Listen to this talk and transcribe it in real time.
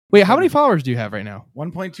Wait, how many followers do you have right now?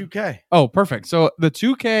 1.2K. Oh, perfect. So the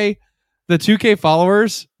 2K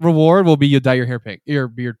followers reward will be you dye your hair pink, your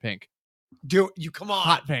beard pink. Come on.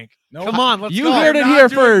 Hot pink. No, Come on, let's You go. heard it I'm here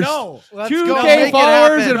not doing- first. No, Let's 2K go. Make it followers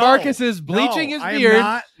happen. and No. Marcus is bleaching his I am beard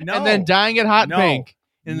not- no. and then dyeing it hot No. pink.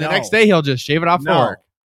 And the No. next day he'll just shave it off for No. work.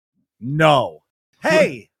 No.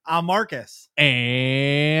 Hey, I'm Marcus.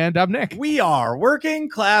 And I'm Nick. We are working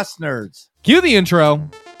class nerds. Cue the intro.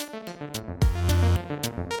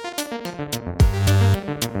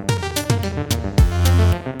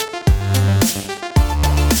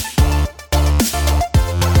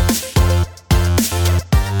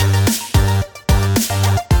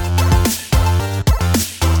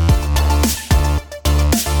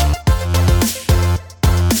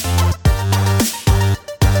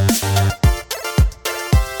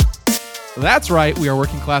 That's right. We are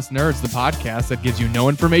Working Class Nerds, the podcast that gives you no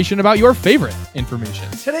information about your favorite information.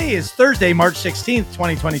 Today is Thursday, March 16th,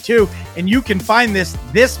 2022, and you can find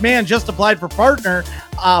This Man Just Applied for Partner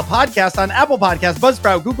podcast on Apple Podcasts,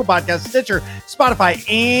 Buzzsprout, Google Podcasts, Stitcher, Spotify,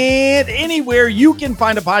 and anywhere you can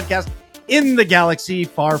find a podcast in the galaxy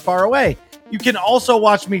far, far away. You can also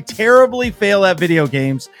watch me terribly fail at video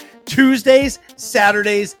games Tuesdays,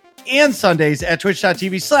 Saturdays, and Sundays at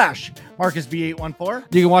twitch.tv/MarcusB814.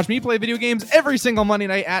 You can watch me play video games every single Monday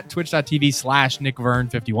night at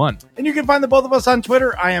twitch.tv/NickVern51. And you can find the both of us on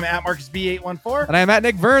Twitter. I am at MarcusB814. And I'm at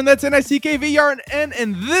Nick Vern. That's NICKVRN.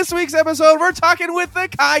 And this week's episode, we're talking with the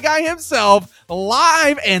Kai Guy himself,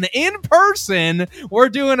 live and in person. We're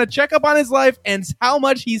doing a checkup on his life and how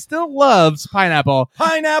much he still loves pineapple,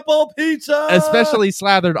 Pineapple pizza! especially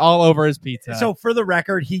slathered all over his pizza. So for the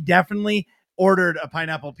record, he definitely ordered a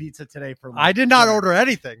pineapple pizza today for lunch. I did not order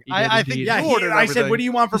anything. You did I think indeed. you Yeah, ordered I said, everything. what do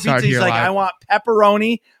you want for Sorry pizza? to He's hear like, live. I want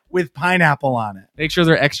pepperoni with pineapple on it. make sure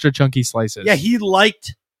they're extra chunky slices. Yeah, he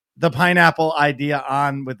liked the pineapple idea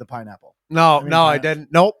on with the pineapple. No, I mean, I didn't.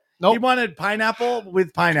 Nope. He wanted pineapple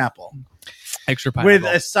with pineapple extra pineapple.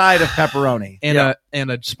 with a side of pepperoni. and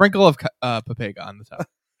a sprinkle of paprika on the top.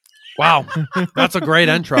 Wow. That's a great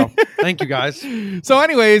intro. Thank you, guys. So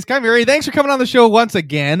anyways, Kymeri, thanks for coming on the show once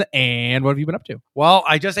again. And what have you been up to? Well,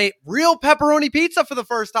 I just ate real pepperoni pizza for the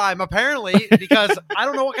first time, apparently, because I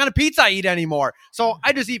don't know what kind of pizza I eat anymore. So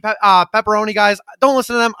I just eat pepperoni, guys. Don't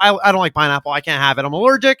listen to them. I don't like pineapple. I can't have it. I'm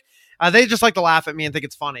allergic. They just like to laugh at me and think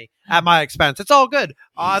it's funny at my expense. It's all good.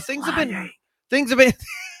 Things have been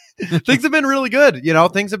things have been really good. You know,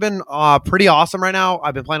 things have been pretty awesome right now.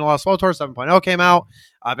 I've been playing a lot of SWTOR. 7.0 came out.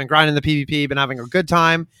 I've been grinding the PvP, been having a good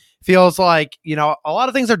time. Feels like, you know, a lot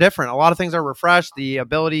of things are different. A lot of things are refreshed. The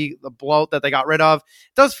ability, the bloat that they got rid of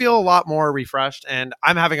does feel a lot more refreshed. And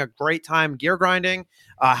I'm having a great time gear grinding.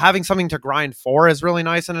 Having something to grind for is really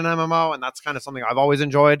nice in an MMO. And that's kind of something I've always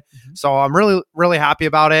enjoyed. So I'm really, really happy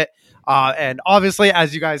about it. And obviously,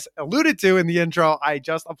 as you guys alluded to in the intro, I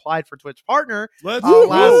just applied for Twitch Partner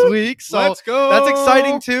last week. So Let's go. that's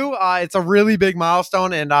exciting too. It's a really big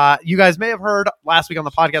milestone. And you guys may have heard last week on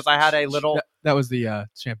the podcast, I had a little... That was the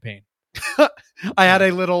champagne. I had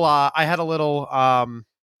a little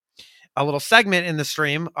segment in the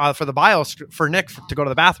stream for the bio for Nick to go to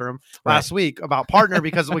the bathroom last week about partner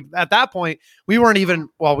because at that point we weren't even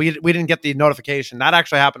we didn't get the notification. That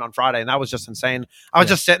actually happened on Friday and that was just insane. I was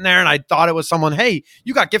just sitting there and I thought it was someone, hey,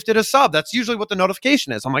 you got gifted a sub. That's usually what the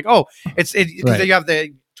notification is. I'm like, oh, it's Right. you have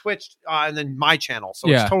the Twitch and then my channel, so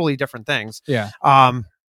Yeah. it's totally different things. Yeah. Am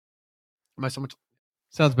I so much?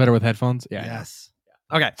 Sounds better with headphones. Yeah. Yes.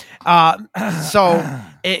 Okay. So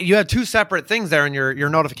you had two separate things there in your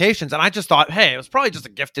notifications. And I just thought, hey, it was probably just a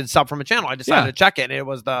gifted sub from a channel. I decided to check it. And it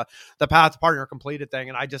was the Path to Partner completed thing.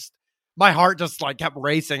 And my heart just like kept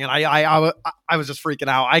racing. And I was just freaking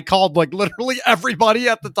out. I called like literally everybody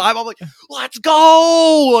at the time. I'm like, let's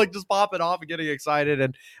go. Like just popping off and getting excited.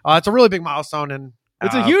 And it's a really big milestone. And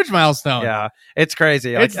It's a huge milestone. yeah, it's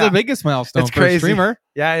crazy. It's the biggest milestone It's for a crazy. streamer.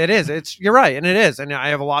 Yeah, it is. You're right, and it is. And I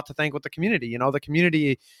have a lot to thank with the community. You know, the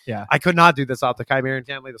community. Yeah. I could not do this without the Chimerian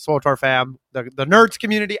family, the SWTOR fam, the nerds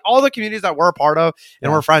community, all the communities that we're a part of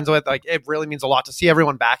and we're friends with. Like, it really means a lot to see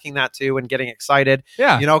everyone backing that too and getting excited.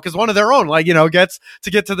 Yeah. You know, because one of their own, like, you know, gets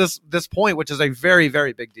to this point, which is a very,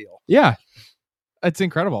 very big deal. Yeah. It's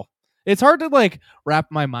incredible. It's hard to like wrap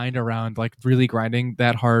my mind around like really grinding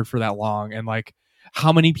that hard for that long and like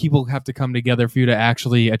how many people have to come together for you to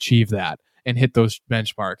actually achieve that and hit those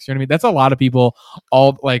benchmarks. You know what I mean? That's a lot of people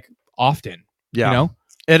all like often. Yeah. You know?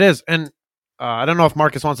 It is. And I don't know if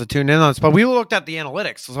Marcus wants to tune in on this, but we looked at the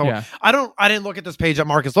analytics. So Yeah. I didn't look at this page that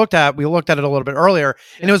Marcus looked at. We looked at it a little bit earlier,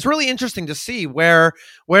 and it was really interesting to see where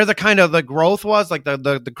the kind of the growth was, like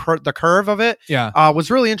the curve of it. Yeah.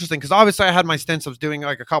 Was really interesting because obviously I had my stints of doing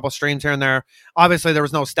like a couple of streams here and there. Obviously there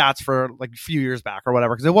was no stats for like a few years back or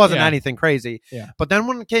whatever because it wasn't Yeah. anything crazy. Yeah. But then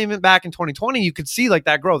when it came back in 2020, you could see like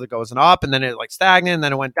that growth. It goes up and then it like stagnant and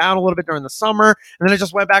then it went down a little bit during the summer and then it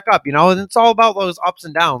just went back up, you know, and it's all about those ups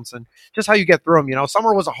and downs and just how you get through them. You know,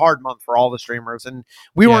 summer was a hard month for all the streamers and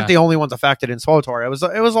we weren't the only ones affected in Swotor. It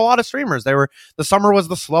was a lot of streamers. The summer was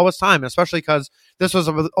the slowest time, especially because this was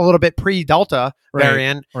a little bit pre-Delta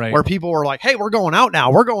variant where people were like, hey, we're going out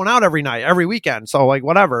now. We're going out every night, every weekend. So like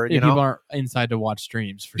whatever, you know, people aren't inside to watch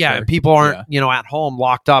streams for sure. People aren't, you know, at home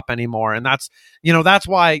locked up anymore. And that's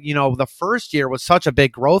why, you know, the first year was such a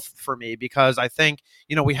big growth for me because I think,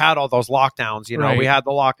 you know, we had all those lockdowns, you know, we had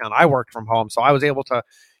the lockdown. I worked from home. So I was able to,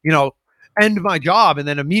 you know, end my job and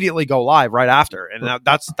then immediately go live right after. And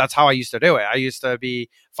that's how I used to do it. I used to be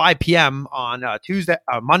 5 p.m. on Tuesday,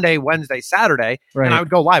 Monday, Wednesday, Saturday, and I would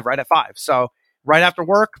go live right at 5. So right after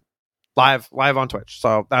work, live on Twitch.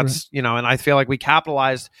 So that's, you know, and I feel like we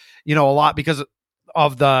capitalized, you know, a lot because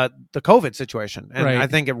of the COVID situation. And I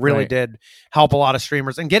think it really did help a lot of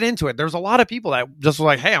streamers and get into it. There's a lot of people that just were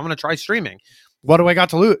like, hey, I'm going to try streaming. What do I got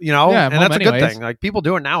to lose? You know, and that's a good thing. Like people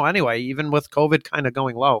do it now anyway, even with COVID kind of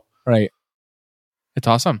going low. Right. It's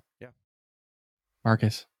awesome. Yeah.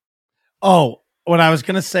 Marcus. Oh, what I was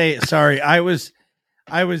going to say, sorry, I was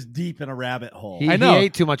deep in a rabbit hole. He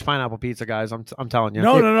ate too much pineapple pizza, guys. I'm telling you.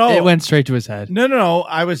 No. It went straight to his head. No.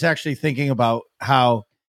 I was actually thinking about how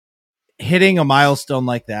hitting a milestone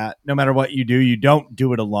like that, no matter what you do, you don't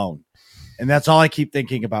do it alone. And that's all I keep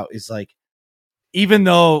thinking about is like, even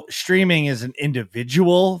though streaming is an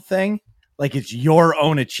individual thing, like it's your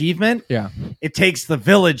own achievement. Yeah. It takes the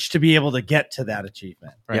village to be able to get to that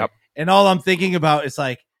achievement. Right. Yep. And all I'm thinking about is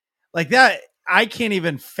like that. I can't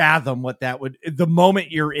even fathom what that would, the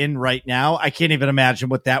moment you're in right now. I can't even imagine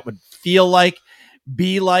what that would feel like,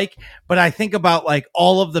 be like. But I think about like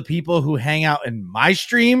all of the people who hang out in my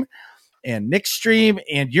stream and Nick's stream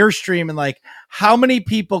and your stream. And like how many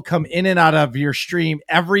people come in and out of your stream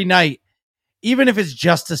every night, even if it's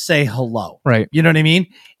just to say hello. Right. You know what I mean?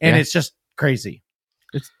 And it's just crazy.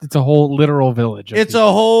 It's a whole literal village. It's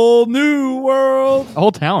a whole new world. A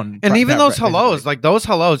whole town. And even those hellos, like those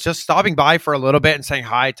hellos, just stopping by for a little bit and saying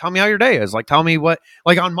hi, tell me how your day is. Like, tell me what,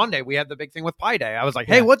 like on Monday, we had the big thing with Pie Day. I was like,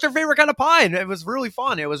 hey, what's your favorite kind of pie? And it was really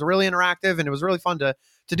fun. It was really interactive and it was really fun to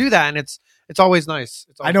do that. And it's always nice.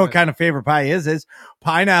 I know what kind of favorite pie is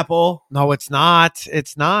pineapple. No, it's not.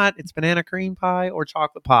 It's not. It's banana cream pie or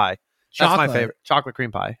chocolate pie. That's my favorite. Chocolate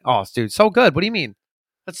cream pie. Oh, dude, so good. What do you mean?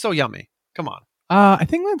 That's so yummy. Come on. I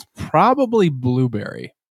think that's probably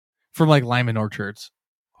blueberry from like Lyman Orchards.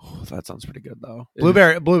 Oh, that sounds pretty good though.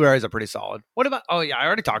 Blueberries are pretty solid. What about? Oh yeah, I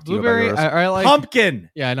already talked to blueberry. you about yours. I like pumpkin.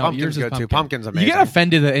 Yeah, I know. Pumpkin's good too. Pumpkin's amazing. You get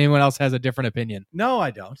offended that anyone else has a different opinion. No,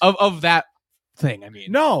 I don't. Of that thing. I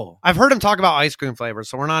mean, no. I've heard him talk about ice cream flavors,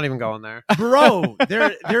 so we're not even going there, bro.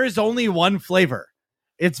 There is only one flavor.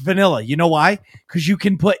 It's vanilla. You know why? Because you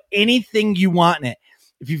can put anything you want in it.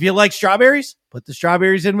 If you feel like strawberries, put the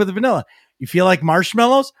strawberries in with the vanilla. You feel like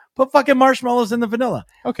marshmallows? Put fucking marshmallows in the vanilla.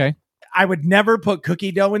 Okay. I would never put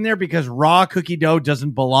cookie dough in there because raw cookie dough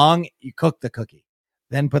doesn't belong. You cook the cookie,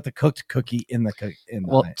 then put the cooked cookie in the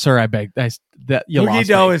Well, sir, I beg that you cookie lost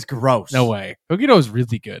dough me. Is gross. No way. Cookie dough is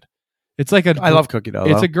really good. It's like I love cookie dough.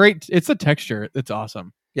 It's a texture. It's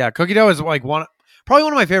awesome. Yeah, cookie dough is like probably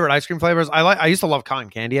one of my favorite ice cream flavors. I used to love cotton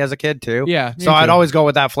candy as a kid too. Yeah. So I'd always go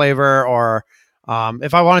with that flavor, or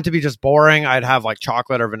if I wanted to be just boring, I'd have like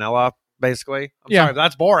chocolate or vanilla. Basically, sorry,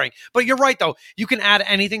 that's boring. But you're right, though. You can add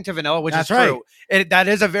anything to vanilla, which is true. That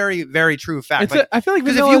is a very, very true fact. I feel like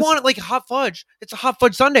because if you want it like hot fudge, it's a hot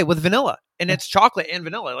fudge sundae with vanilla, and it's chocolate and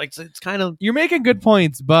vanilla. Like it's kind of. You're making good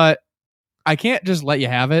points, but I can't just let you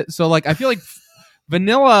have it. So like, I feel like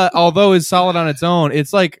vanilla, although is solid on its own,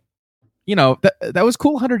 it's like, you know, that was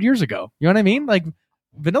cool 100 years ago. You know what I mean? Like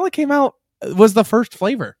vanilla came out was the first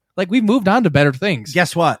flavor. Like we've moved on to better things.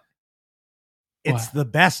 Guess what? It's the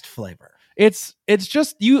best flavor. It's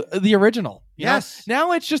just the original. Yes.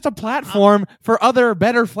 Now it's just a platform for other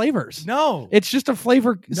better flavors. No. It's just a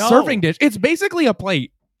flavor serving dish. It's basically a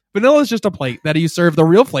plate. Vanilla is just a plate that you serve the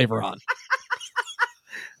real flavor on.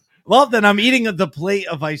 Well, then I'm eating the plate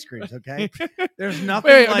of ice creams, okay? There's nothing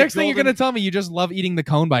Wait, like next thing you're going to tell me you just love eating the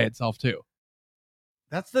cone by itself too.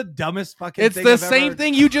 That's the dumbest fucking It's thing the I've same ever-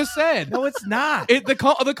 thing you just said. No, it's not. The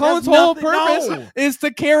cone's That's whole nothing- purpose no. is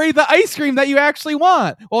to carry the ice cream that you actually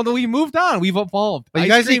want. Well, we moved on. We've evolved. But you Ice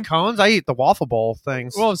guys cream- eat cones? I eat the waffle bowl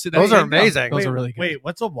things. Well, see, Those there are you go. amazing. Those wait, are really good. Wait,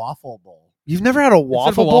 what's a waffle bowl? You've never had a Instead of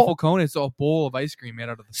waffle a bowl? waffle cone, it's a bowl of ice cream made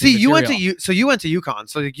out of the See, same you went material. to you went to UConn,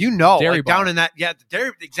 so like, Dairy like bar. down in that, the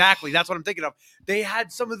dairy, exactly. That's what I'm thinking of. They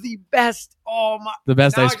had some of the best. Oh my! the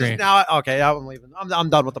best now ice I cream. okay, I'm leaving. I'm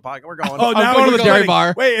done with the podcast. We're going. Oh, I'm now going to you're the dairy going-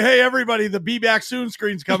 bar. Wait, hey everybody, the Be Back Soon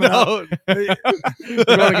screen's coming up. We're going to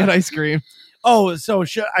get ice cream. Oh, so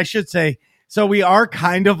I should say, so we are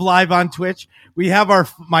kind of live on Twitch. We have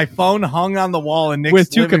my phone hung on the wall in Nick's With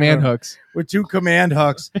two living command room hooks. with two command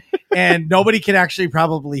hooks, and nobody can actually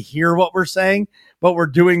probably hear what we're saying, but we're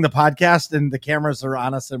doing the podcast and the cameras are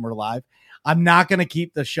on us and we're live. I'm not going to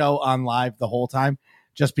keep the show on live the whole time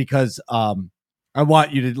just because I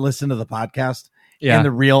want you to listen to the podcast and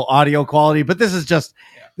the real audio quality, but this is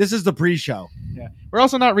the pre-show. Yeah. We're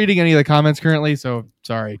also not reading any of the comments currently, so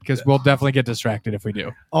sorry, because we'll definitely get distracted if we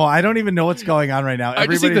do. Oh, I don't even know what's going on right now. I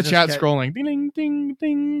just see the Everybody's chat just scrolling. Ding, ding, ding,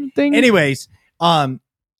 ding, ding. Anyways, we'll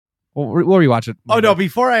rewatch it. oh no,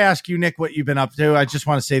 before I ask you, Nick, what you've been up to, I just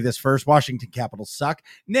want to say this first. Washington Capitals suck.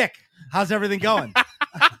 Nick, how's everything going?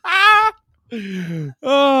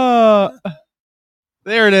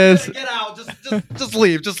 There it is. Get out! Just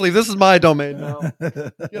leave! Just leave! This is my domain now.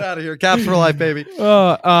 Get out of here! Caps for life, baby.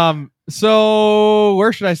 So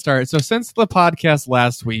where should I start? So since the podcast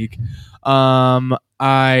last week,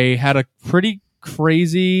 I had a pretty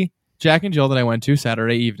crazy Jack and Jill that I went to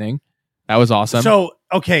Saturday evening. That was awesome.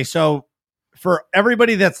 So for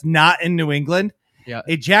everybody that's not in New England, Yeah.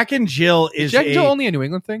 a Jack and Jill is Jack and Jill only a New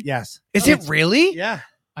England thing? yes. Is it really? Yeah.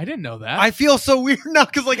 I didn't know that. I feel so weird now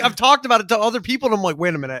because like I've talked about it to other people and I'm like,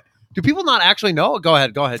 wait a minute, do people not actually know? Go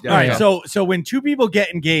ahead. All right. So when two people get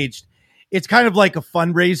engaged, it's kind of like a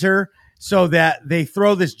fundraiser so that they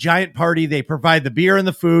throw this giant party. They provide the beer and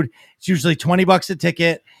the food. It's usually $20 a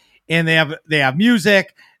ticket, and they have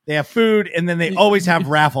music, they have food, and then they always have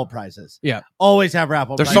raffle prizes. Yeah. Always have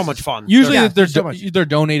raffle There's prizes. so much fun. Usually Yeah, they're so much. they're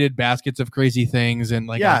donated baskets of crazy things and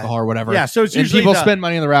like Yeah. alcohol or whatever. Yeah, so it's and usually people the- spend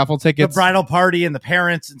money on the raffle The tickets. bridal party and the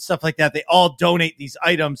parents and stuff like that. They all donate these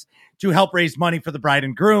items to help raise money for the bride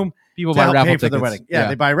and groom. People to buy help raffle pay for tickets. the wedding. Yeah,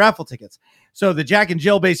 they buy raffle tickets. So the Jack and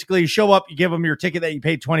Jill, basically, you show up, you give them your ticket that you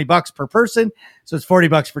paid $20 per person. So it's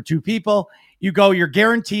 $40 for two people. You go, you're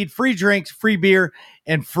guaranteed free drinks, free beer,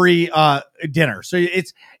 and free dinner. So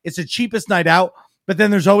it's the cheapest night out. But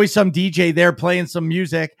then there's always some DJ there playing some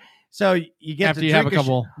music. So you get after to you have a drink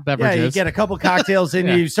couple yeah, beverages. you get a couple cocktails in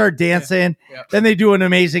Yeah. you start dancing. Yeah. Then they do an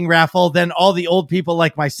amazing raffle. Then all the old people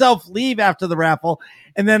like myself leave after the raffle.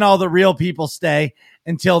 And then all the real people stay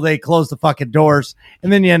until they close the fucking doors.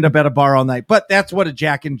 And then you end up at a bar all night. But that's what a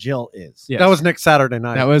Jack and Jill is. Yes. That was Nick's Saturday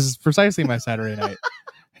night. That was precisely my Saturday night.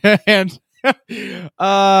 And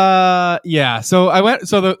so I went.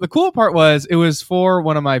 So the cool part was it was for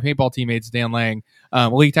one of my paintball teammates, Dan Lang.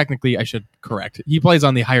 I should correct. He plays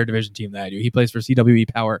on the higher division team that I do. He plays for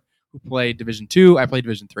CWE Power, who played Division 2. I played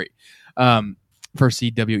Division 3. For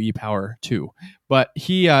CWE Power 2. But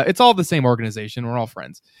it's all the same organization. We're all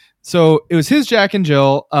friends. So it was his Jack and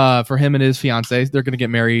Jill for him and his fiance. They're going to get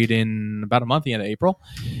married in about a month, the end of April.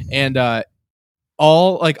 And a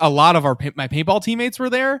lot of my paintball teammates were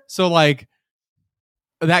there. So like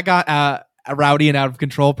that got rowdy and out of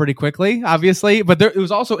control pretty quickly, obviously. But it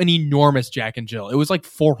was also an enormous Jack and Jill. It was like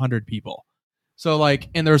 400 people. So like,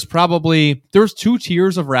 and there's 2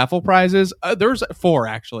 tiers of raffle prizes. There's 4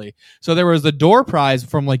 actually. So there was the door prize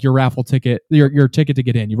from like your raffle ticket, your ticket to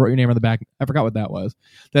get in. You wrote your name on the back. I forgot what that was.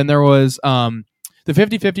 Then there was the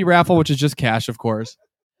 50-50 raffle, which is just cash, of course.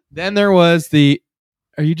 Then there was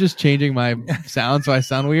are you just changing my sound so I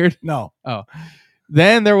sound weird? No. Oh.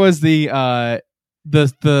 Then there was the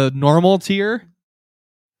normal tier.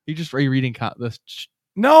 Are you reading the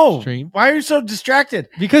No. stream? Why are you so distracted?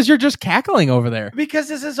 Because you're just cackling over there. Because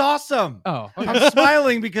this is awesome. Oh. I'm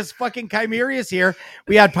smiling because fucking Chimeria's here.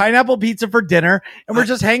 We had pineapple pizza for dinner, and we're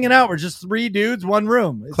just hanging out. We're just 3 dudes, 1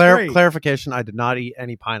 room. It's great. Clarification: I did not eat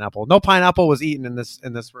any pineapple. No pineapple was eaten in this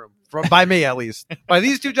room, by me at least. By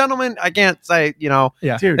these 2 gentlemen, I can't say. Yeah.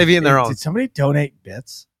 Dude, they've eaten their own. Did somebody donate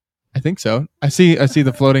bits? I think so. I see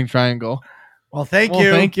the floating triangle. Well, thank Well,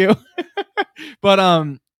 you. Thank you.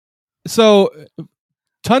 But so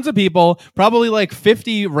tons of people, probably like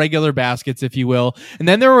 50 regular baskets, if you will. And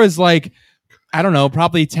then there was like, I don't know,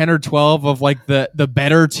 probably 10 or 12 of like the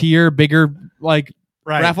better tier, bigger like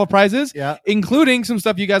Right. raffle prizes, Yeah. including some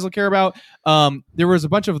stuff you guys will care about. There was a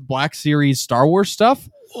bunch of Black Series Star Wars stuff.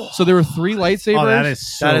 So there were 3 lightsabers. Oh, that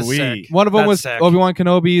is so That is sweet. sick. One of them That's was sick. Obi-Wan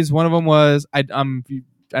Kenobi's. One of them was I don't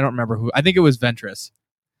remember who. I think it was Ventress.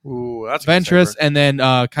 Ooh, that's a good Ventress, saber. and then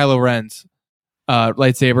Kylo Ren's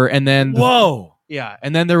lightsaber, and then Whoa. yeah,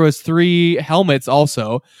 and then there was 3 helmets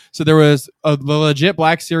also. So there was the legit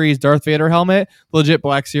Black Series Darth Vader helmet, the legit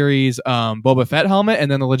Black Series Boba Fett helmet, and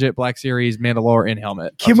then the legit Black Series Mandalorian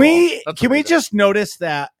helmet. Can That's we awesome. That's can we amazing. just notice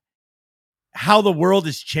that how the world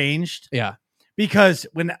has changed? Yeah, Because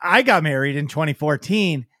when I got married in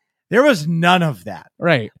 2014, there was none of that.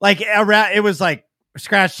 right. Like it was like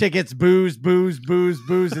scratch tickets, booze, and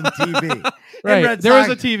TV. Right. Red There was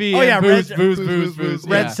Sox- a TV. Oh, and yeah, booze.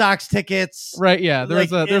 Red Yeah. Sox tickets. Right. Yeah.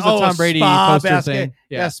 There's Like, a oh, Tom Brady spa poster basket. thing.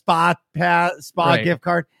 Yeah, Yeah. spa Right. gift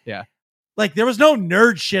card. Yeah. Like there was no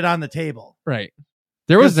nerd shit on the table. Right.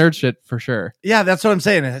 There was 'Cause- nerd shit for sure. Yeah, that's what I'm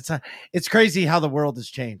saying. It's crazy how the world has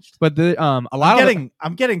changed. But a lot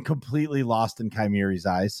I'm getting completely lost in Chimeri's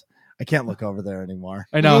eyes. I can't look over there anymore.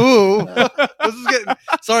 I know. Ooh. This is getting.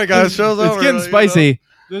 Sorry, guys. Show's over. It's getting you know? spicy.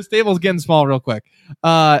 This table's getting small real quick.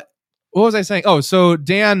 What was I saying? Oh, so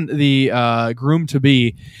Dan, the groom to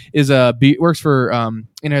be, works for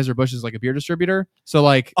Anheuser-Busch as like a beer distributor. So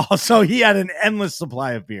like, Oh, so he had an endless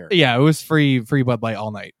supply of beer. yeah, it was free Bud Light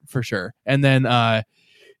all night for sure. And then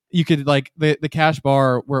you could like the cash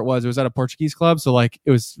bar where it was at a Portuguese club, so like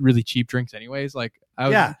it was really cheap drinks anyways. Like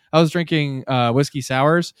I was drinking whiskey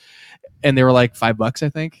sours, and they were like $5, I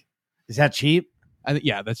think. Is that cheap?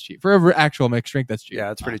 Yeah, that's cheap for an actual mixed drink. That's cheap.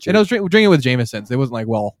 Yeah, it's pretty cheap. And I was drinking it with Jameson's. It wasn't like,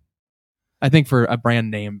 well, I think for a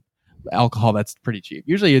brand name alcohol, that's pretty cheap.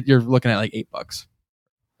 Usually you're looking at like $8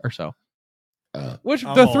 or so. Which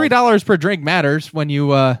I'm the old. $3 per drink matters when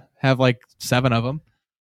you have like 7 of them.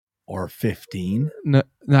 Or 15? No,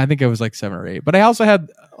 I think it was like 7 or 8. But I also had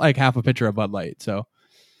like half a pitcher of Bud Light. So,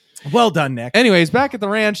 Well done, Nick. anyways, back at the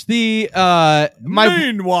ranch, Meanwhile,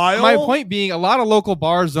 my point being, a lot of local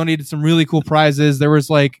bars donated some really cool prizes. There was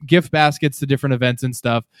like gift baskets to different events and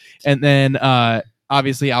stuff, and then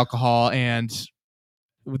obviously alcohol. And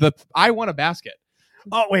I won a basket.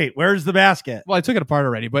 Oh wait, where's the basket? Well, I took it apart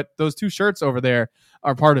already, but those 2 shirts over there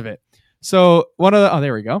are part of it. So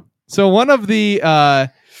there we go. So one of the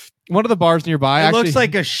bars nearby, It actually, looks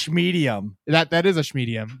like a schmedium. that is a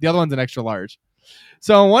schmedium. The other one's an extra large.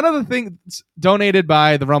 So one of the things donated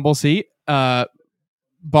by the Rumble Seat Bar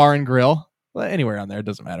and Grill, well, anywhere on there, it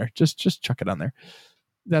doesn't matter. Just chuck it on there.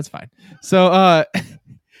 That's fine. So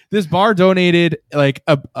this bar donated like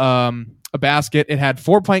a basket. It had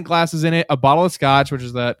 4 pint glasses in it, a bottle of scotch, which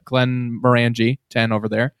is that Glenmorangie 10 over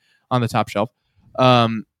there on the top shelf,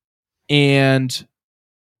 and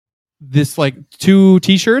this like 2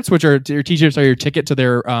 t-shirts, which are your t-shirts are your ticket to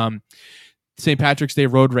their St. Patrick's Day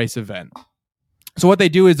road race event. So what they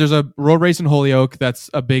do is there's a road race in Holyoke that's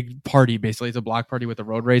a big party. Basically, it's a block party with a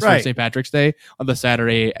road race for Right. St. Patrick's Day on the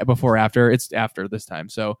Saturday before or after. It's after this time.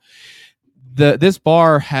 So this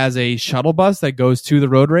bar has a shuttle bus that goes to the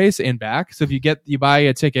road race and back. So if you buy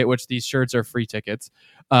a ticket, which these shirts are free tickets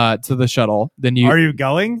to the shuttle, then Are you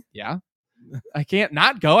going? yeah. I can't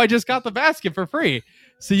not go. I just got the basket for free.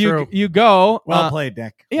 So True. you go. Well played,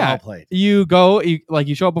 Nick. yeah. Well played. You go. You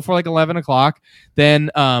show up before like 11 o'clock.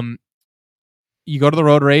 Then you go to the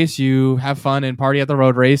road race. You have fun and party at the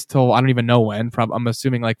road race till I don't even know when. I'm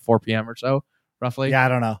assuming like 4 p.m. or so, roughly. Yeah, I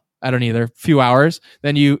don't know. I don't either. Few hours.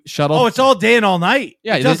 Then you shuttle. Oh, it's all day and all night.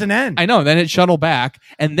 Yeah, it doesn't end. I know. Then it shuttle back,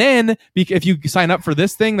 and then if you sign up for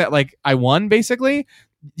this thing that like I won, basically,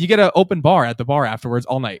 you get an open bar at the bar afterwards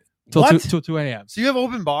all night till What? 2 a.m. So you have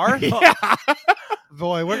open bar? Yeah.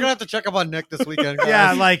 Boy, we're gonna have to check up on Nick this weekend. Guys.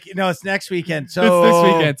 Yeah, like it's next weekend. So It's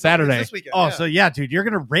this weekend, Saturday. It's this weekend. Oh, yeah. so yeah, dude, you're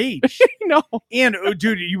gonna rage. No. And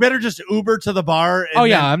dude, you better just Uber to the bar. And Oh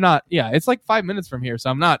yeah, then- I'm not. Yeah, it's like 5 minutes from here, so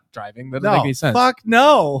I'm not driving. That doesn't no, make any sense. fuck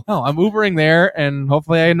no. No, I'm Ubering there, and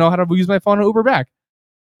hopefully I know how to use my phone to Uber back.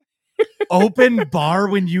 Open bar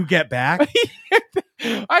when you get back.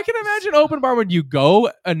 I can imagine open bar when you go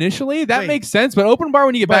initially. That Wait. makes sense, but open bar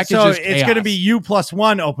when you get back so is just it's gonna chaos. be you plus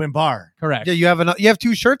 1 open bar. correct. Yeah, you have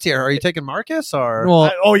 2 shirts here. Are you taking Marcus or?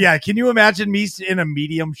 Well, Oh yeah, can you imagine me in a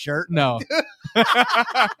medium shirt? no,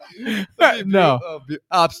 no,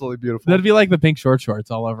 Absolutely beautiful. that'd be like the pink shorts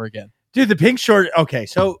all over again. Dude, the pink short. Okay,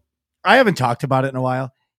 so I haven't talked about it in a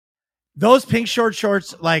while. Those pink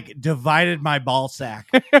shorts like divided my ball sack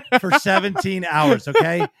for 17 hours.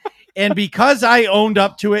 Okay. And because I owned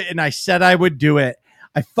up to it and I said I would do it,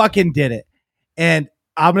 I fucking did it. And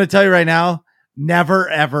I'm going to tell you right now, never,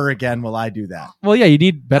 ever again will I do that. Well, yeah, you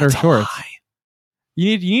need better That's a shorts. lie.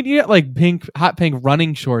 You need to get like hot pink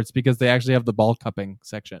running shorts because they actually have the ball cupping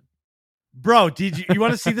section. Bro, did you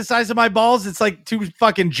want to see the size of my balls? It's like 2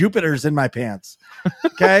 fucking Jupiters in my pants.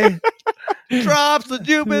 Okay. Drops of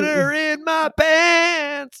Jupiter in my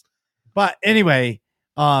pants. But anyway,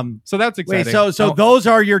 So that's exciting. wait, so Oh, those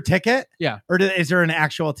are your ticket? Yeah. Or is there an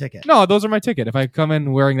actual ticket? no, those are my ticket. If I come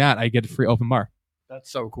in wearing that, I get a free open bar. That's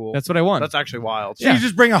so cool. That's what I want. That's actually wild. So you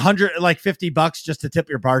just bring $50 just to tip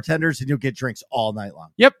your bartenders and you'll get drinks all night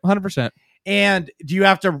long. Yep, 100%. And do you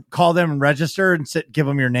have to call them and register and give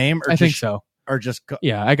them your name? Or I think so. Or just,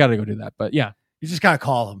 Yeah, I got to go do that. But yeah, you just got to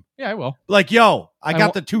call them. yeah, I will. Like, yo, I I got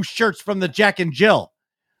wa- the 2 shirts from the Jack and Jill.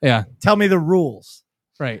 Yeah, Tell me the rules.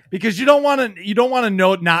 right, Because you don't want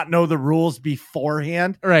to not know the rules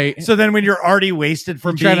beforehand. right. So then when you're already wasted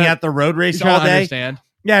from You're trying being to- at the road race You're trying all to day. understand.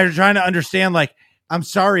 Yeah, you're trying to understand, like, I'm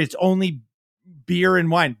sorry, it's only beer and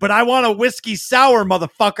wine, but I want a whiskey sour,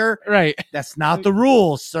 motherfucker. Right, That's not the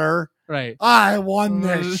rules, sir. right. I won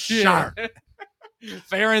this shark.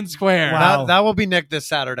 Fair and square. Wow. That will be Nick this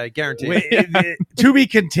Saturday, guaranteed. Wait, to be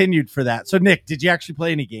continued for that. So, Nick, did you actually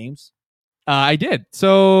play any games? I did.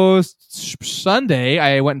 So Sunday,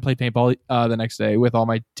 I went and played paintball the next day with all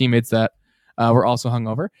my teammates that were also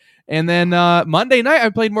hungover. And then Monday night, I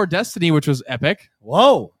played more Destiny, which was epic.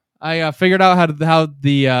 Whoa. I figured out how to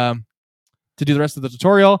do the rest of the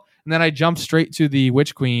tutorial, and then I jumped straight to the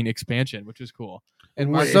Witch Queen expansion, which was cool.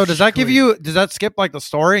 And Wow. So does that skip like the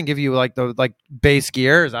story and give you like the base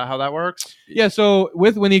gear? Is that how that works? yeah, so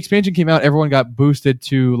when the expansion came out, everyone got boosted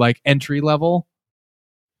to like entry level.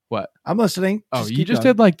 What? I'm listening. Oh, you keep just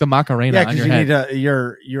going. did like the Macarena Yeah, on because your you head. need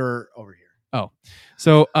you're over here.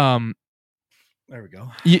 So There we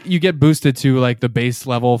go. you get boosted to like the base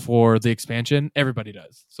level for the expansion. Everybody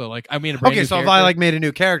does. So like I mean, a brand Okay, new so if character. I like made a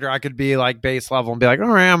new character, I could be like base level and be like, all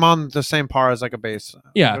right, I'm on the same par as like a base.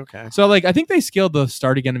 Yeah. Okay. So like I think they scaled the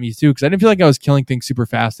starting enemies too, because I didn't feel like I was killing things super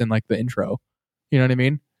fast in like the intro. You know what I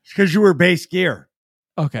mean? Because you were base gear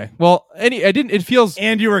Okay. Well, I didn't. It feels.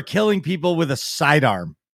 and you were killing people with a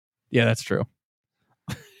sidearm. Yeah, that's true.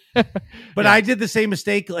 But Yeah. I did the same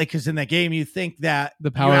mistake, like, because in the game you think that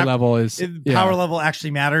The power you have- level is power level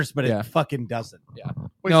actually matters, but Yeah. it fucking doesn't.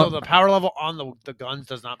 Wait, No. so the power level on the guns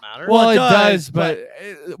does not matter? Well, it does, does, but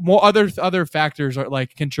more other factors are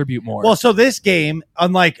like contribute more. Well, so this game,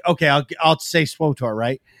 unlike, okay, I'll say SWOTOR,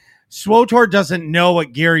 right? SWOTOR doesn't know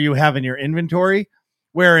what gear you have in your inventory,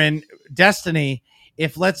 where in Destiny,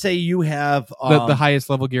 if let's say you have the highest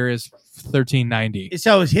level gear is 1390.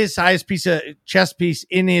 so his highest piece of chest piece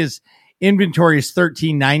in his inventory is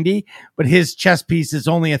 1390, but his chest piece is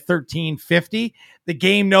only a 1350. The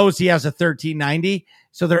game knows he has a 1390,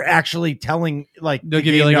 so they're actually telling, like, They'll the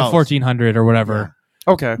give you game like a knows. 1400 or whatever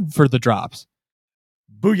okay. for the drops,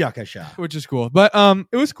 Booyaka shot. which is cool. But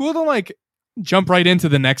it was cool to like jump right into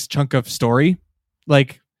the next chunk of story,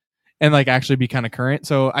 like, and like actually be kind of current.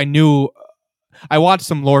 So I watched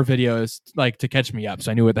some lore videos like to catch me up,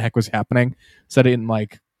 so I knew what the heck was happening. So I didn't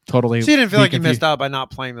like totally. So you didn't feel be like you confused. missed out by not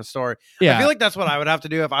playing the story. Yeah, I feel like that's what I would have to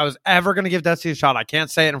do if I was ever going to give Destiny a shot. I can't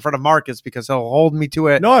say it in front of Marcus because he'll hold me to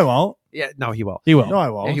it. No, I won't. Yeah, no, he will. he will. No, I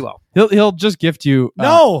won't. Yeah, he will. He'll just gift you.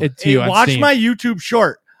 No, it to you on watch Steam. my YouTube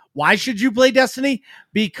short. Why should you play Destiny?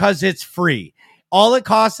 Because it's free. All it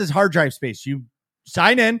costs is hard drive space. You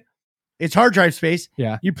sign in, it's hard drive space.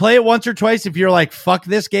 Yeah. You play it once or twice. If you're like, fuck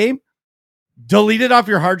this game, delete it off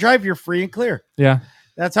your hard drive. You're free and clear. Yeah,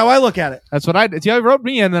 That's how I look at it. that's what I did. See, I wrote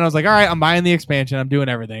me in, and then I was like, all right, I'm buying the expansion. I'm doing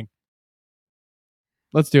everything.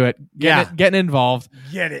 Let's do it. Getting involved.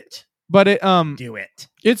 Get it. But it Do it.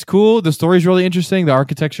 it's cool. The story's really interesting. The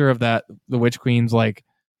architecture of the Witch Queen's like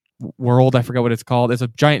world, I forgot what it's called. It's a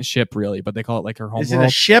giant ship, really, but they call it like her home Is it world.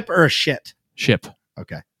 a ship or a shit? Ship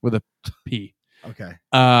Okay. with a P. Okay.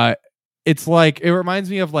 It's like it reminds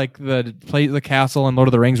me of like the castle in Lord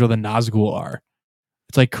of the Rings where the Nazgul are.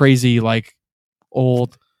 It's like crazy, like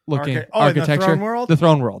old looking In the architecture. Throne World? The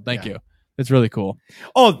Throne World. Thank Yeah. you. It's really cool.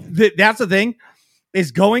 Oh, that's the thing.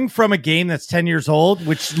 Is going from a game that's 10 years old,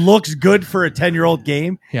 which looks good for a 10-year-old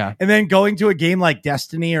game, Yeah. and then going to a game like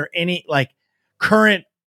Destiny or any like current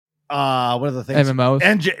what are the things?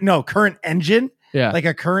 MMOs. Current engine, Yeah. like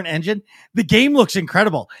a current engine. The game looks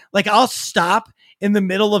incredible. Like I'll stop in the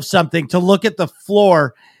middle of something to look at the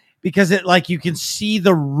floor because it like you can see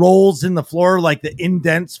the rolls in the floor, like the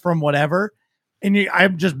indents from whatever. And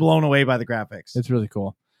I'm just blown away by the graphics. It's really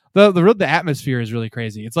cool. The atmosphere is really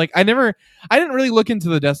crazy. It's like I didn't really look into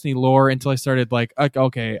the Destiny lore until I started like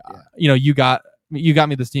okay, you got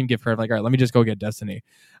me the Steam gift card. Like, all right, let me just go get Destiny.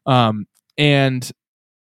 And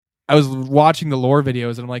I was watching the lore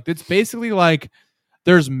videos and I'm like, it's basically like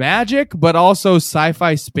there's magic, but also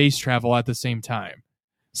sci-fi space travel at the same time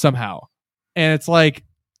somehow. And it's like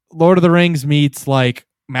Lord of the Rings meets like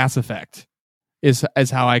Mass Effect is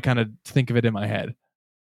how I kind of think of it in my head.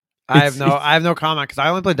 I have no comment because I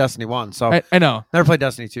only played Destiny 1, so I know. never played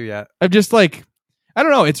Destiny 2 yet. I'm just like, I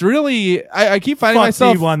don't know. It's really, I keep finding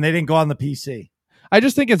myself. D1, they didn't go on the PC. I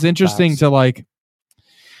just think it's interesting to like,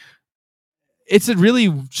 it's a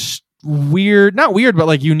really weird, not weird, but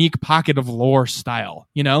like unique pocket of lore style.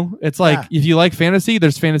 You know, it's like if you like fantasy,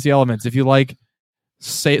 there's fantasy elements. If you like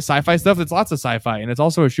sci-fi stuff, it's lots of sci-fi, and it's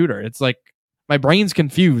also a shooter. It's like my brain's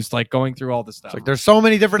confused, like going through all this stuff. It's like there's so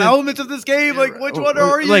many different elements of this game. Like, which one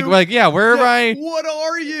are you? Like, yeah, where am I? What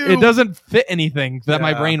are you? It doesn't fit anything that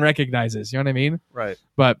my brain recognizes. You know what I mean? Right.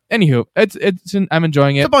 But anywho, I'm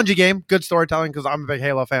enjoying it. It's a Bungie game, good storytelling because I'm a big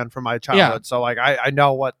Halo fan from my childhood. So like, I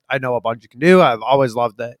know what Bungie can do. I've always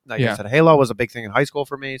loved it. Like I said, Halo was a big thing in high school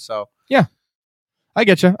for me. So yeah, I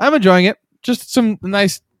get you. I'm enjoying it. Just some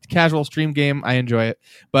nice casual stream game. I enjoy it.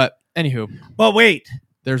 But anywho, but wait,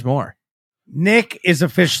 there's more. Nick is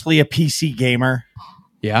officially a PC gamer.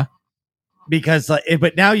 Yeah. Because,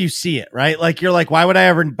 but now you see it, right? Like, you're like, why would I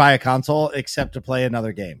ever buy a console except to play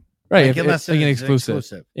another game? Right. Like, unless it's an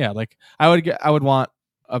exclusive. Yeah. Like, I would want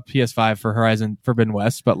a PS5 for Horizon Forbidden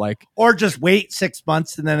West, but like. Or just wait 6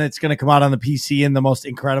 months and then it's going to come out on the PC in the most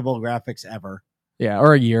incredible graphics ever. Yeah.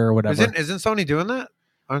 Or a year or whatever. Isn't Sony doing that?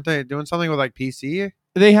 Aren't they doing something with like PC?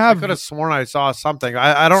 They have. I could have sworn I saw something.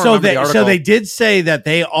 I don't remember the article. So they did say that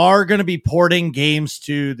they are going to be porting games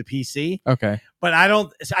to the PC. Okay. But I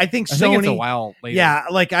think Sony. I think it's a while later. Yeah.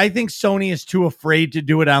 Like, I think Sony is too afraid to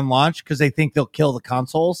do it on launch because they think they'll kill the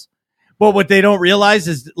consoles. But what they don't realize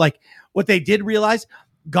is, like, what they did realize,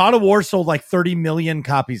 God of War sold like 30 million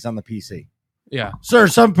copies on the PC. Yeah. So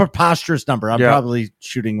there's some preposterous number. I'm probably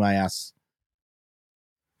shooting my ass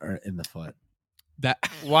in the foot. That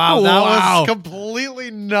was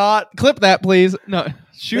completely not. Clip that, please. No,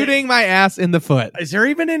 shooting my ass in the foot. Is there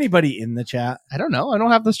even anybody in the chat? I don't know. I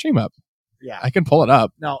don't have the stream up. Yeah, I can pull it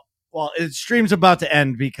up. No, well, the stream's about to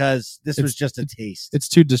end because this was just a taste. It's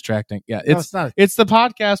too distracting. Yeah, it's not. It's the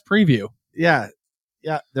podcast preview. Yeah,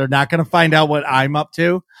 they're not going to find out what I'm up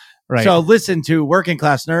to. Right. So listen to Working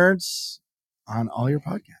Class Nerds on all your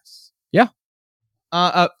podcasts. Yeah.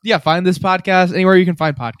 Find this podcast anywhere you can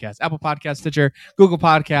find podcasts. Apple Podcasts, Stitcher, Google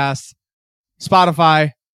Podcasts,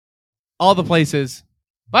 Spotify, all the places.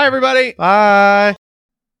 Bye, everybody. Bye.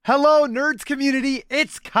 Hello, Nerds community.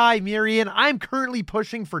 It's Kai Mirian. I'm currently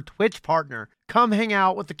pushing for Twitch partner. Come hang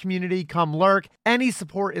out with the community. Come lurk. Any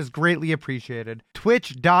support is greatly appreciated.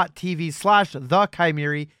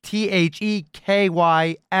 Twitch.tv/TheKaimeri,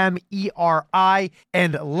 TheKymeri.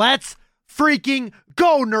 And let's freaking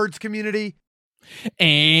go, Nerds community.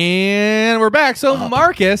 And we're back. So,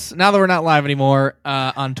 Marcus, now that we're not live anymore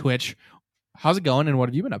on Twitch, how's it going and what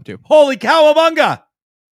have you been up to? Holy cowabunga!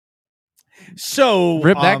 So,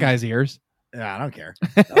 rip that guy's ears. Yeah, I don't care.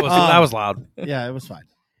 That was loud. Yeah, it was fine.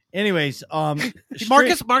 Anyways,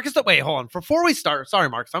 Marcus, wait, hold on. Before we start, sorry,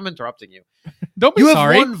 Marcus, I'm interrupting you. Don't be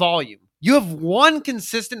sorry. You have one volume. You have one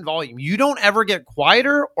consistent volume. You don't ever get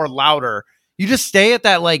quieter or louder. You just stay at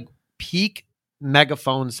that like peak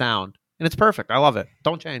megaphone sound. And it's perfect. I love it.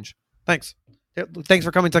 Don't change. Thanks. Thanks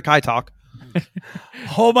for coming to Kai Talk.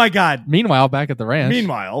 Oh my God. Meanwhile, back at the ranch.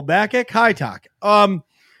 Back at Kai Talk.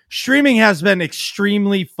 Streaming has been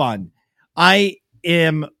extremely fun. I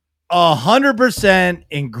am 100%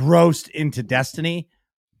 engrossed into Destiny.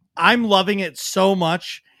 I'm loving it so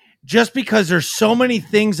much just because there's so many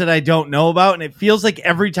things that I don't know about. And it feels like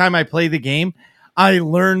every time I play the game, I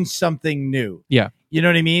learn something new. Yeah. You know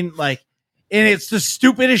what I mean? Like, and it's the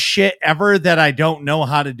stupidest shit ever that I don't know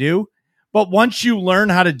how to do. But once you learn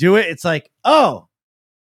how to do it, it's like, I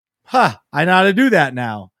know how to do that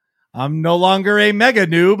now. I'm no longer a mega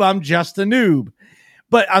noob. I'm just a noob.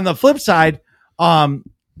 But on the flip side,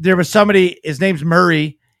 there was somebody, his name's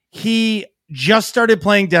Murray. He just started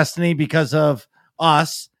playing Destiny because of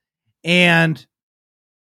us. And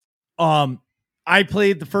I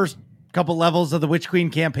played the first couple levels of the Witch Queen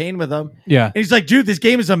campaign with him. Yeah. And he's like, dude, this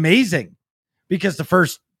game is amazing. Because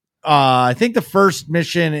I think the first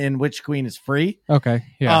mission in Witch Queen is free. Okay.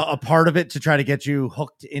 Yeah. A part of it to try to get you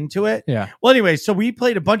hooked into it. Yeah. Well, anyway, so we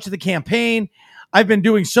played a bunch of the campaign. I've been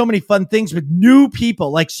doing so many fun things with new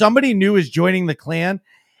people. Like somebody new is joining the clan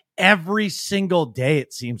every single day,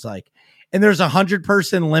 it seems like. And there's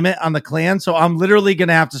 100-person limit on the clan. So I'm literally going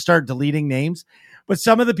to have to start deleting names. But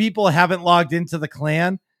some of the people haven't logged into the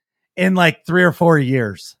clan in like 3 or 4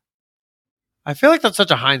 years. I feel like that's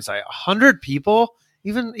such a hindsight. 100 people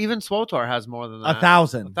Even Swotor has more than that.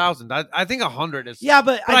 1,000. 1,000. I think 100 is. Yeah,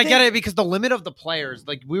 but I get it because the limit of the players,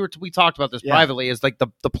 like we talked about this privately, is like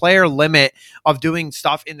the player limit of doing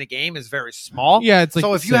stuff in the game is very small. Yeah, it's like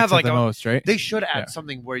so if you have like the most, right? they should add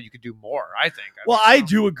something where you could do more. I think. I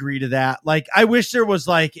do agree to that. Like, I wish there was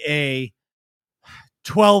like a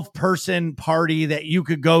 12-person party that you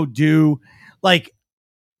could go do, like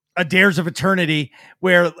a Dares of Eternity,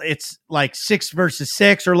 where it's like 6 versus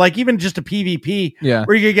 6, or like even just a PvP,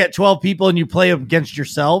 where you could get 12 people and you play against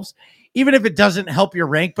yourselves, even if it doesn't help your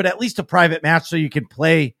rank, but at least a private match so you can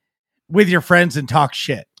play with your friends and talk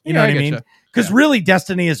shit. You know what I mean? Because really,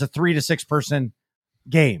 Destiny is a 3 to 6 person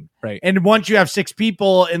game, right? And once you have 6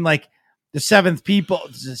 people, and like the seventh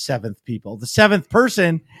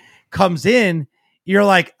person comes in, you're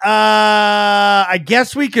like, I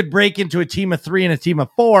guess we could break into a team of 3 and a team of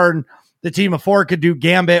 4, and the team of 4 could do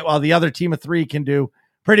Gambit while the other team of 3 can do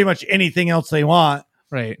pretty much anything else they want.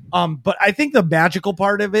 Right. But I think the magical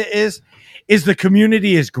part of it is the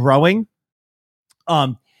community is growing.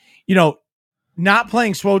 Not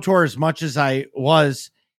playing SWTOR as much as I was,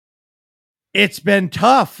 it's been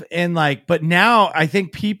tough, and but now I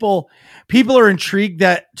think people are intrigued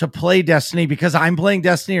to play Destiny because I'm playing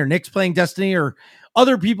Destiny, or Nick's playing Destiny, or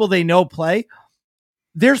other people they know play.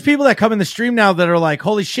 There's people that come in the stream now that are like,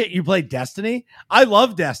 holy shit, you play Destiny? I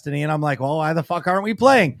love Destiny. And I'm like, well, why the fuck aren't we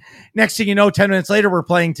playing? Next thing you know, 10 minutes later, we're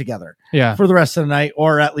playing together for the rest of the night,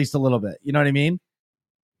 or at least a little bit. You know what I mean?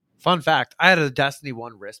 Fun fact, I had a Destiny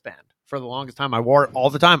 1 wristband for the longest time. I wore it all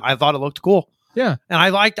the time. I thought it looked cool. Yeah. And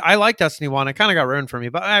I liked Destiny 1. It kind of got ruined for me,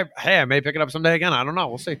 but I may pick it up someday again. I don't know.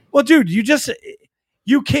 We'll see. Well, dude, you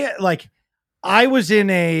can't, I was in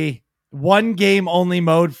a 1 game only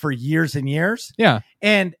mode for years and years. Yeah.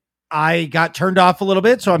 And I got turned off a little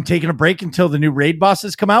bit. So I'm taking a break until the new raid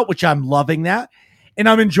bosses come out, which I'm loving that. And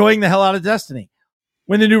I'm enjoying the hell out of Destiny.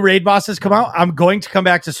 When the new raid bosses come out, I'm going to come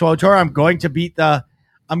back to SWTOR. I'm going to beat the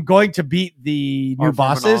new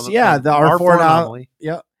bosses. Yeah. The R4 anomaly.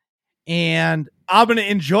 Yep. And I'm going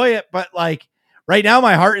to enjoy it. But right now,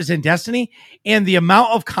 my heart is in Destiny, and the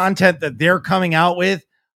amount of content that they're coming out with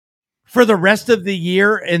for the rest of the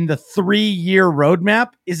year and the 3-year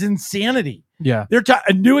roadmap is insanity. Yeah. They're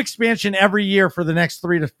a new expansion every year for the next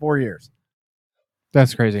 3 to 4 years.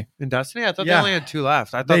 That's crazy. In Destiny? I thought they only had 2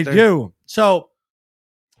 left. I thought they do. So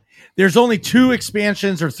there's only 2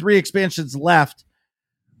 expansions or 3 expansions left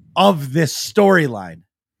of this storyline.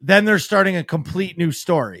 Then they're starting a complete new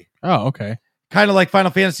story. Oh, okay. Kind of like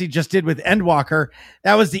Final Fantasy just did with Endwalker.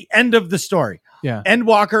 That was the end of the story. Yeah.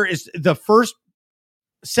 Endwalker is the first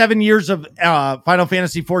 7 years of Final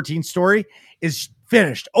Fantasy 14 story is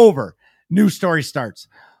finished, over. New story starts.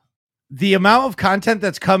 The amount of content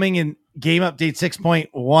that's coming in Game Update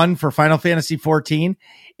 6.1 for Final Fantasy 14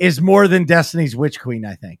 is more than Destiny's Witch Queen,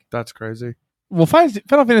 I think. That's crazy. Well, Final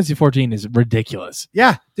Fantasy 14 is ridiculous.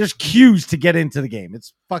 Yeah, there's queues to get into the game.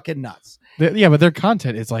 It's fucking nuts. Yeah, but their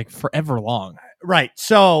content is forever long. Right.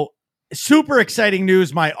 So, super exciting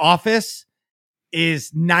news. My office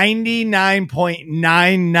is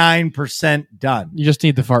 99.99% done. You just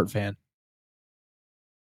need the fart fan.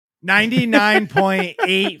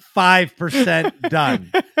 99.85% done.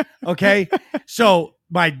 Okay. So,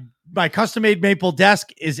 my custom made maple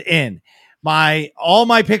desk is in. All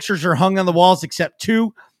my pictures are hung on the walls except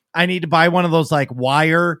 2. I need to buy one of those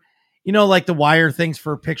wire, the wire things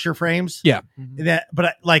for picture frames. Yeah.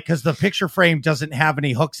 But because the picture frame doesn't have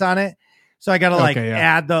any hooks on it, so I got to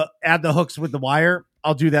add the hooks with the wire.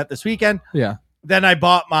 I'll do that this weekend. Yeah. Then I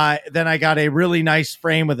got a really nice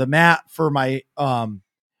frame with a mat for my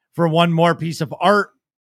for one more piece of art,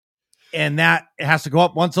 and that has to go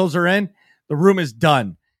up. Once those are in, the room is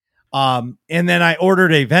done. And then I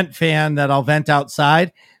ordered a vent fan that I'll vent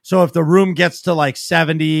outside. So if the room gets to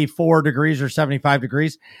 74 degrees or 75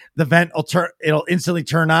 degrees, the vent it'll instantly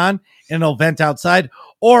turn on and it'll vent outside.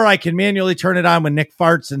 Or I can manually turn it on when Nick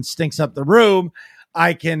farts and stinks up the room.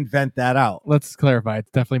 I can vent that out. Let's clarify.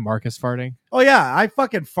 It's definitely Marcus farting. Oh yeah. I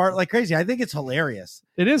fucking fart like crazy. I think it's hilarious.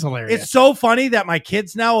 It is hilarious. It's so funny that my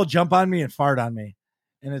kids now will jump on me and fart on me.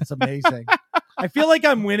 And it's amazing. I feel like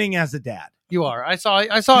I'm winning as a dad. You are. I saw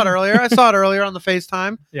it earlier. I saw it earlier on the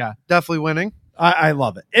FaceTime. Yeah. Definitely winning. I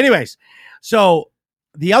love it. Anyways, so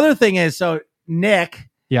the other thing is, Nick.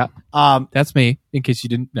 Yeah. That's me, in case you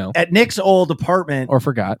didn't know. At Nick's old apartment. Or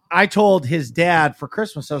forgot. I told his dad for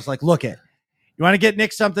Christmas, I was like, look you want to get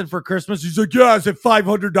Nick something for Christmas? He's like, yeah, is it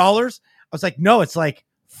 $500? I was like, no, it's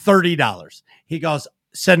 $30. He goes,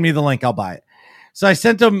 send me the link. I'll buy it. So I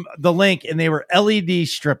sent him the link, and they were LED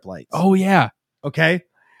strip lights. Oh, yeah. Okay.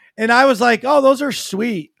 And I was like, oh, those are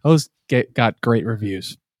sweet. Those got great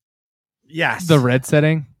reviews. Yes. The red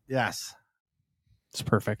setting. Yes. It's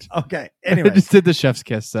perfect. Okay. I Anyway. just did the chef's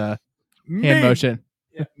kiss hand motion.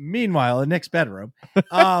 Meanwhile, in Nick's bedroom.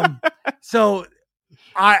 So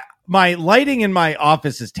my lighting in my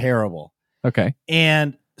office is terrible. Okay.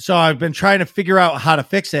 And so I've been trying to figure out how to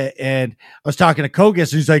fix it. And I was talking to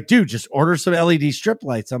Kogus, and he's like, dude, just order some LED strip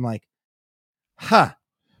lights. I'm like, huh.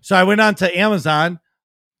 So I went on to Amazon.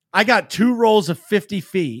 I got 2 rolls of 50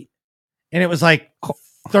 feet, and it was like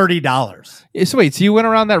 $30. So wait, so you went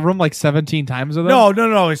around that room like 17 times with them?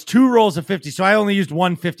 No. It's 2 rolls of 50. So I only used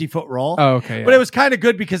one 50-foot roll. Oh, okay. But it was kind of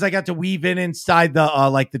good because I got to weave in inside the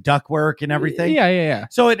like the ductwork and everything. Yeah.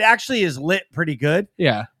 So it actually is lit pretty good.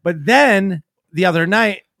 Yeah. But then the other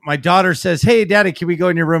night, my daughter says, hey, Daddy, can we go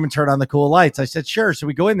in your room and turn on the cool lights? I said, sure. So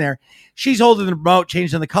we go in there. She's holding the remote,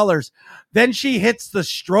 changing the colors. Then she hits the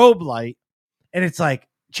strobe light, and it's like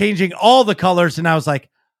changing all the colors. And I was like,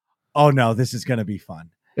 oh, no, this is going to be fun.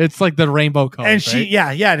 It's like the rainbow colors. And she,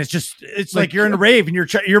 right? yeah. And it's like you're in a rave, and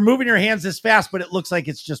you're moving your hands this fast, but it looks like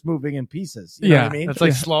it's just moving in pieces. You know what I mean? It's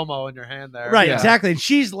like slow-mo in your hand there. Right, Yeah. exactly. And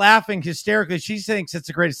she's laughing hysterically. She thinks it's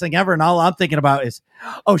the greatest thing ever. And all I'm thinking about is,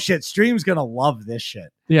 oh shit, Stream's going to love this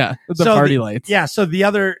shit. Yeah. The So party lights. Yeah. So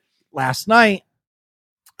last night,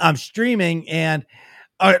 I'm streaming, and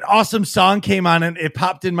an awesome song came on, and it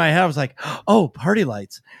popped in my head. I was like, oh, party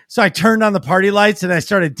lights. So I turned on the party lights, and I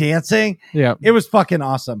started dancing. Yeah. It was fucking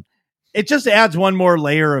awesome. It just adds one more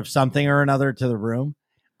layer of something or another to the room.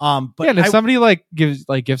 But yeah, and if somebody gives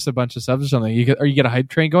a bunch of subs or something, you get a hype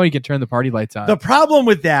train going, you can turn the party lights on. the problem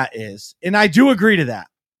with that is, and I do agree to that.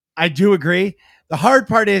 I do agree. The hard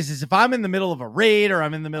part is if I'm in the middle of a raid or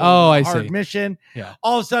I'm in the middle of a hard mission,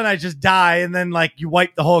 all of a sudden I just die, and then like you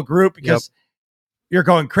wipe the whole group because you're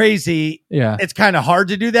going crazy. Yeah. It's kind of hard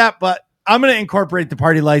to do that, but I'm going to incorporate the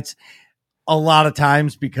party lights a lot of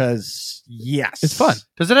times because yes, It's fun.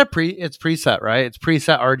 Does it have it's preset, right? It's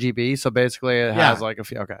preset RGB. So basically it has like a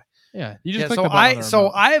few. Okay. Yeah. You just Yeah, click so the button on the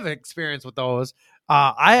remote. I have experience with those.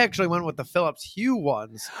 I actually went with the Philips Hue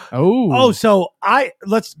ones. Oh, so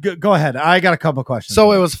let's go ahead. I got a couple questions.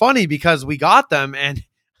 So it was funny because we got them, and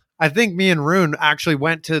I think me and Rune actually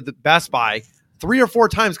went to the Best Buy 3 or 4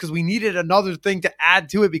 times because we needed another thing to add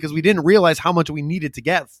to it because we didn't realize how much we needed to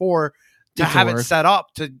get to have it set up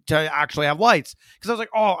to actually have lights. Because I was like,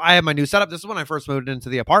 oh, I have my new setup. This is when I first moved into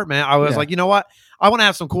the apartment. I was like, you know what? I want to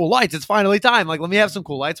have some cool lights. It's finally time. Like, let me have some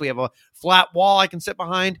cool lights. We have a flat wall I can sit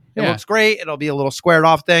behind. It looks great. It'll be a little squared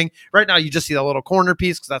off thing. Right now, you just see the little corner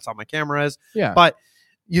piece because that's how my camera is. Yeah. But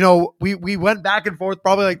you know, we went back and forth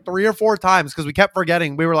probably like 3 or 4 times because we kept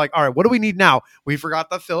forgetting. We were like, all right, what do we need now? We forgot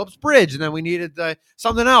the Philips bridge, and then we needed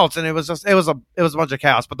something else, and it was a bunch of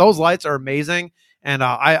chaos. But those lights are amazing, and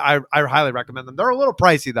I highly recommend them. They're a little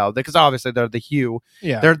pricey though because obviously they're the Hue.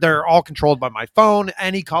 Yeah. They're all controlled by my phone,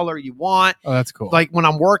 any color you want. Oh, that's cool. Like when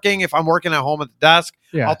I'm working, if I'm working at home at the desk,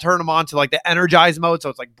 I'll turn them on to like the energize mode, so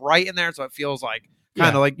it's like bright in there, so it feels like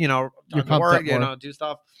kind of like You're time to pumped work, up more. do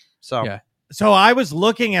stuff. So Yeah. So I was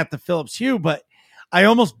looking at the Philips Hue, but I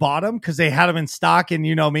almost bought them because they had them in stock, and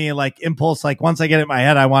you know me, like impulse, like once I get it in my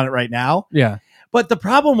head, I want it right now. Yeah. But the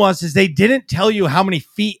problem is they didn't tell you how many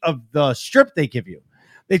feet of the strip they give you.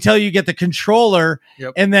 They tell you get the controller,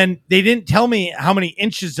 and then they didn't tell me how many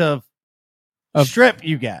inches of strip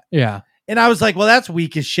you get. Yeah. And I was like, well, that's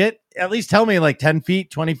weak as shit. At least tell me like 10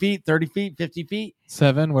 feet, 20 feet, 30 feet, 50 feet.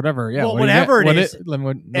 7, whatever. Yeah. Well, What do you whatever get? it is. Let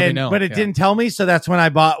me know. But it didn't tell me. So that's when I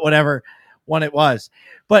bought whatever one it was.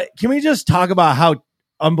 But can we just talk about how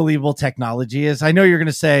unbelievable technology is? I know you're going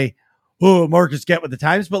to say, oh, Marcus, get with the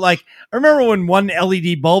times. But like, I remember when one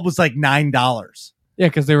LED bulb was like $9. Yeah,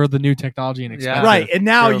 because they were the new technology and expensive. Right. And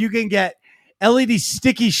now you can get LED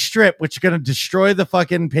sticky strip, which is going to destroy the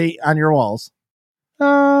fucking paint on your walls.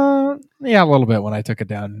 Yeah, a little bit when I took it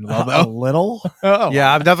down. A little?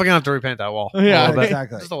 yeah, I'm definitely gonna have to repaint that wall. Yeah, a little bit.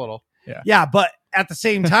 exactly. Just a little. Yeah, but at the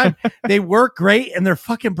same time, they work great and they're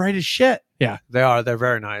fucking bright as shit. Yeah, they are. They're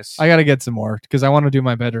very nice. I got to get some more because I want to do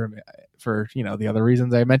my bedroom for the other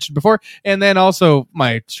reasons I mentioned before, and then also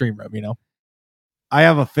my stream room. I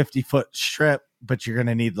have a 50-foot strip, but you're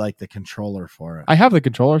gonna need like the controller for it. I have the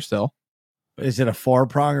controller still. Is it a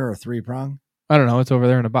 4-prong or a 3-prong? I don't know. It's over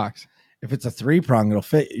there in a box. If it's a 3-prong, it'll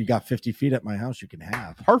fit. You got 50 feet at my house. You can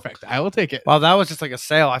have. Perfect. I will take it. Well, that was just like a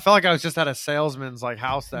sale. I felt like I was just at a salesman's like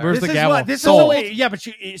house there. Where's This the is gavel? what- this is Sold. the way. Yeah, but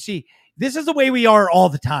you see, this is the way we are all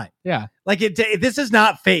the time. Yeah. Like this is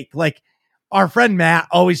not fake. Like our friend Matt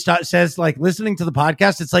always says, like, listening to the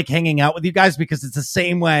podcast, it's like hanging out with you guys because it's the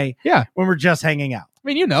same way. Yeah. When we're just hanging out. I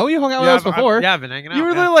mean, you hung out with us before. I've been hanging out. You were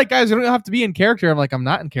literally like, guys, you don't have to be in character. I'm like, I'm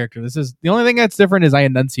not in character. This is the only thing that's different is I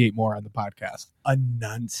enunciate more on the podcast,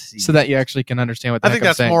 Enunciate. so that you actually can understand what. I think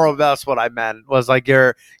that's saying. more or less what I meant. Was like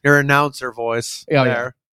your announcer voice. Yeah,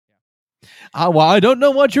 there. Well, I don't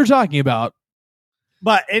know what you're talking about.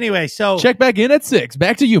 But anyway, so Check back in at 6.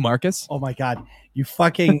 Back to you, Marcus. oh my God, you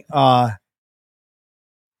fucking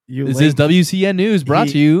you This is WCN News brought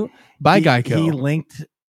to you by Geico. He linked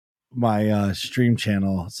my stream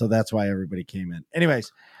channel, so that's why everybody came in.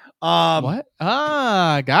 Anyways, what?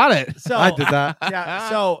 Got it. So I did that. Yeah.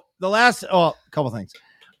 So the last, couple things.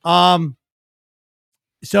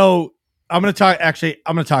 So I'm gonna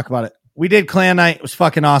talk about it. We did clan night. It was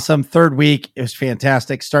fucking awesome. Third week, it was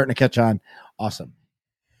fantastic. Starting to catch on. Awesome.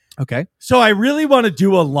 Okay. So I really want to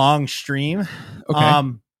do a long stream.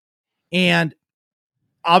 Okay. And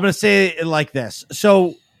I'm gonna say it like this.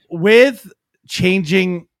 So with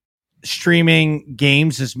changing streaming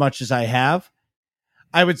games as much as I have,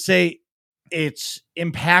 I would say it's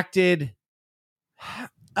impacted. I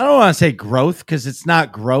don't want to say growth because it's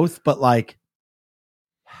not growth, but like,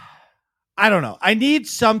 I don't know. I need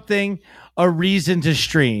something, a reason to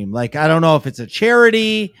stream. Like, I don't know if it's a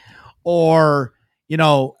charity or, you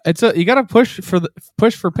know, You got to push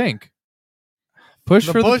for pink. Push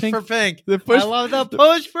The for push the pink. for pink. The push I love the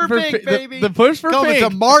push for pink, baby. The push for Coming pink.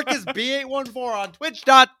 to Marcus B814 on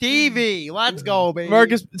Twitch.tv. Let's go, baby.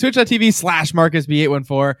 Marcus Twitch.tv/Marcus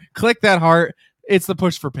B814. Click that heart. It's the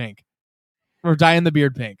push for pink. Or dyeing the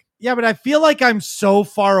beard pink. yeah, but I feel like I'm so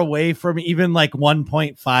far away from even like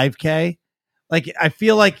 1.5K. Like, I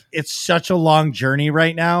feel like it's such a long journey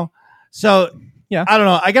right now. So, yeah, I don't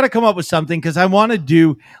know. I got to come up with something because I want to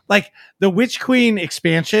do like the Witch Queen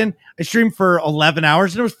expansion. I streamed for 11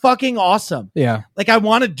 hours and it was fucking awesome. Yeah. Like, I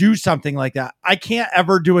want to do something like that. I can't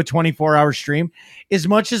ever do a 24-hour stream as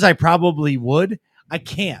much as I probably would. I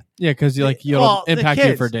can't. Yeah, because you'll Well, the impact you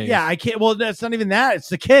kids. for days. Yeah, I can't. Well, that's not even that. It's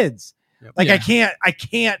the kids. Yep. Like, Yeah. I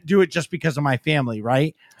can't do it just because of my family,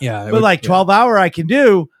 right? Yeah. But like 12-hour I can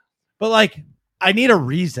do, but like I need a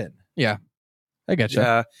reason. I get you.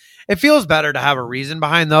 Yeah. It feels better to have a reason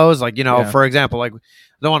behind those. Like, Yeah. for example, like, I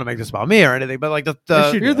don't want to make this about me or anything, but like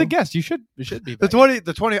Yes, you You're do. the guest. You should be.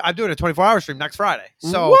 the 20, I'm doing a 24-hour stream next Friday.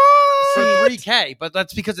 So for 3K, but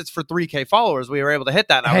that's because it's for 3K followers. We were able to hit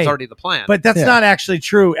that. And that was Hey, already the plan. But that's Yeah. not actually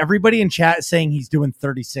true. Everybody in chat is saying he's doing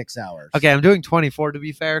 36 hours. okay, I'm doing 24 to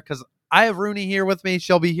be fair, because I have Rooney here with me.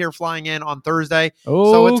 She'll be here flying in on Thursday.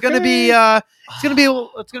 So it's gonna be it's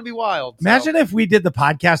gonna be wild. So Imagine if we did the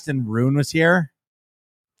podcast and Rune was here.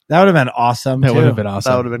 That would have been awesome. That too. would have been that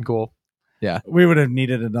awesome. would have been cool. We would have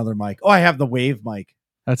needed another mic. Oh, I have the wave mic.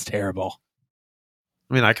 That's terrible.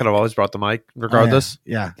 I mean, I could have always brought the mic regardless.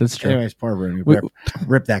 Yeah. That's true. Anyways, poor Rune. We-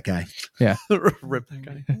 Rip that guy. Rip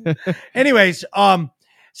that guy. Anyways,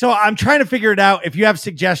 so I'm trying to figure it out. If you have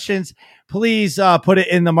suggestions, please put it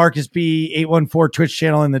in the Marcus B814 Twitch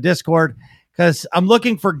channel in the Discord, because I'm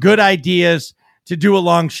looking for good ideas to do a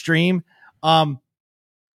long stream.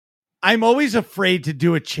 I'm always afraid to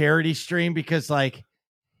do a charity stream because like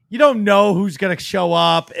you don't know who's gonna show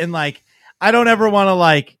up, and like I don't ever want to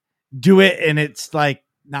like do it and it's like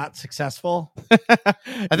not successful. I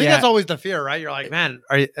think that's always the fear, right? You're like, man,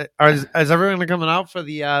 is everyone coming out for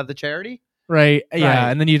the charity? Right. Yeah.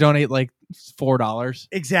 Right. And then you donate like $4.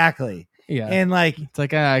 Exactly. Yeah. And like, It's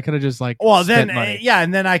like I could have just like well, spent then money. yeah,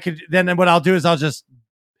 and then I could. Then what I'll do is I'll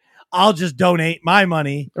just donate my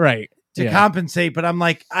money Right. to Yeah. compensate. But I'm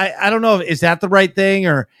like, I don't know, is that the right thing?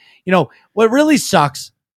 Or what really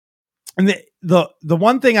sucks. And the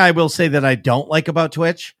one thing I will say that I don't like about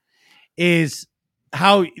Twitch is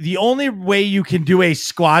how the only way you can do a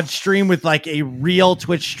squad stream with like a real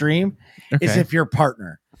Twitch stream is Okay. if you're a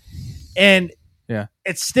partner, and Yeah.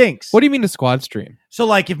 it stinks. What do you mean a squad stream? So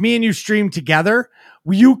like if me and you stream together,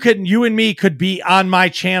 you and me could be on my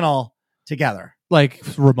channel together. Like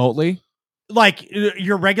remotely? Like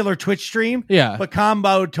your regular Twitch stream, Yeah. but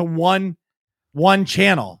comboed to one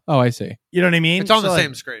channel. Oh, I see. You know what I mean? It's on So, the like,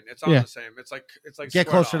 same screen. It's on Yeah. the same. It's like Get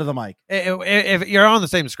closer to the mic. If you're on the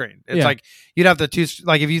same screen, it's Yeah. like you'd have the two.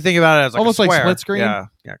 Like if you think about it as like Almost a like square, split screen? Yeah,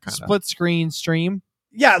 kind of. Split screen stream.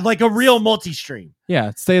 Yeah, like a real multi-stream.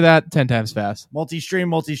 Yeah. Say that 10 times fast. Multi-stream,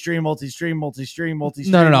 multi-stream, multi-stream, multi-stream,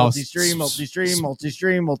 multi-stream, No. multi-stream, multi-stream,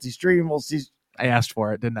 multi-stream, multi-stream, multi-stream. I asked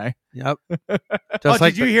for it, didn't I? Yep. Oh, Just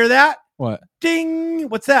like did you hear that? What? Ding.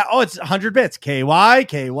 What's that? Oh, it's 100 bits. KY,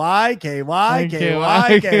 KY, KY, KY, KY,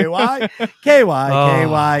 KY,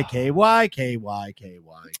 KY, KY, KY,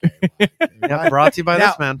 KY. Yeah, brought to you by Now-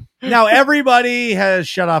 this man. Now everybody has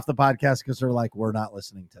shut off the podcast because they're like, we're not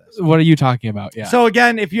listening to this. What are you talking about? Yeah. So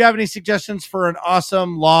again, if you have any suggestions for an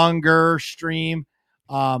awesome longer stream,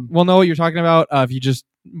 We'll know what you're talking about if you just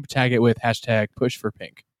tag it with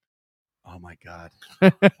 #push4pink. oh my god,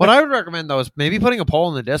 What I would recommend though is maybe putting a poll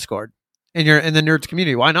in the Discord in the nerds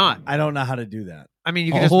community. Why not? I don't know how to do that. I mean,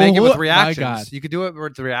 you can just make it with Oh, my reactions. God. You could do it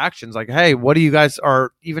with the reactions, like, "Hey, what do you guys?"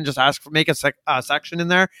 Or even just ask for make a section in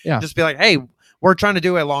there. Yeah. Just be like, "Hey, we're trying to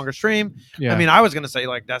do a longer stream." Yeah. I mean, I was gonna say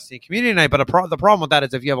like Destiny Community Night, but the problem with that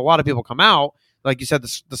is if you have a lot of people come out, like you said,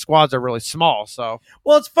 the squads are really small. So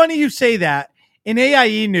Well, it's funny you say that. In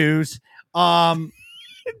AIE news, don't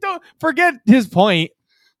forget his point.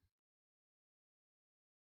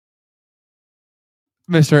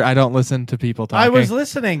 Mister, I don't listen to people talking. I was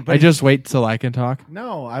listening, but I just wait till I can talk.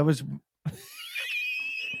 no, I was.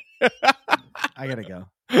 I gotta go.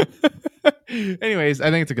 Anyways, I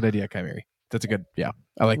think it's a good idea, Chimeri. That's a good, yeah.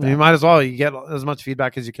 I like you that. might as well. You get as much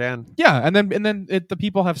feedback as you can. Yeah, and then the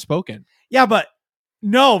people have spoken. Yeah, but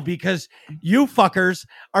no, because you fuckers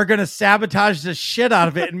are gonna sabotage the shit out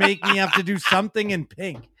of it and make me have to do something in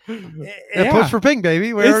pink. Yeah. Push for pink,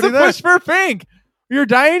 baby. We're It's already the there. push for pink. You're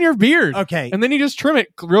dyeing your beard, Okay, and then you just trim it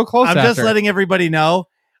real close. I'm after. just letting everybody know.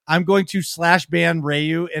 I'm going to slash ban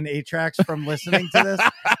Rayu and Atrax from listening to this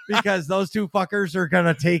because those two fuckers are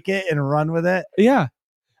gonna take it and run with it. Yeah.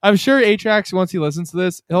 I'm sure Atrax, once he listens to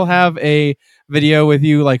this, he'll have a video with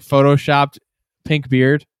you like photoshopped pink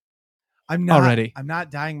beard. I'm not Already. I'm not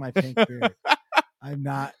dyeing my pink beard. I'm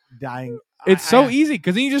not dyeing. It's so easy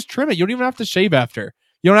because then you just trim it. You don't even have to shave after.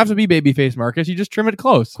 You don't have to be babyface Marcus. You just trim it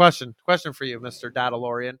close. Question for you, Mr.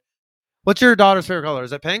 Dadalorian. What's your daughter's favorite color?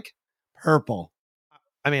 Is it pink? purple.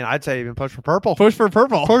 I mean, I'd say even push for purple. Push for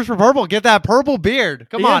purple. Push for purple. Get that purple beard.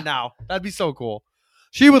 Come Yeah. on now. That'd be so cool.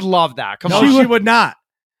 She would love that. Come No, on. she would not.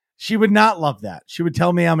 She would not love that. She would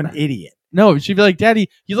tell me I'm an idiot. No, she'd be like, Daddy,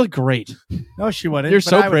 you look great. No, she wouldn't. You're But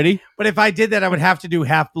so I would- pretty. But if I did that, I would have to do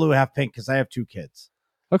half blue, half pink because I have two kids.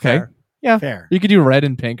 Okay. Fair. Yeah. Fair. You could do red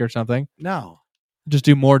and pink or something. No. Just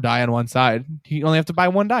do more dye on one side. You only have to buy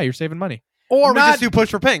one dye. You're saving money. Or I'm we not- just do push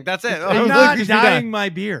for pink. That's it. I'm Look, not you should be dyeing my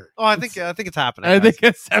beard. Oh, I think it's happening. I guys. think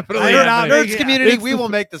it's definitely I don't know. happening. Nerds community, It's we the- will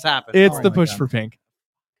make this happen. It's Oh the my push God. for pink.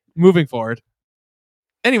 Moving forward.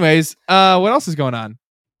 Anyways, what else is going on?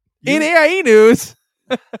 In AIE news,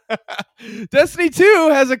 Destiny 2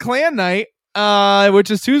 has a clan night,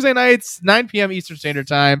 which is Tuesday nights, 9 p.m. Eastern Standard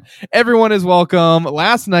Time. Everyone is welcome.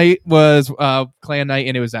 Last night was clan night,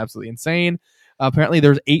 and it was absolutely insane. Apparently,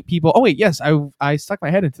 there's 8 people. Oh, wait, yes, I stuck my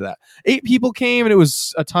head into that. 8 people came, and it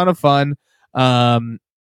was a ton of fun.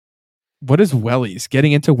 What is wellies?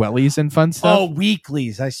 Getting into wellies and fun stuff? Oh,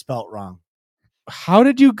 weeklies. I spelt wrong. How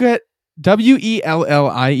did you get WELLIES?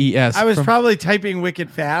 I was from- probably typing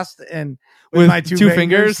wicked fast and with my two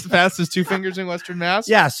fingers, fast as 2 fingers in Western Mass.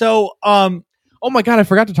 Yeah. So, Oh my God, I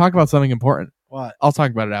forgot to talk about something important. what? I'll talk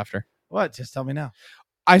about it after. What? Just tell me now.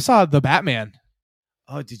 I saw the Batman.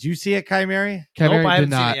 Oh, did you see it, Chimeri? Chimera I did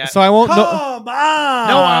haven't seen not. it yet. So I won't. Come No. on. No,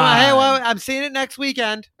 I'm seeing it next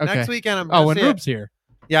weekend. Okay. Next weekend, I'm Oh, gonna when see it. Rube's here.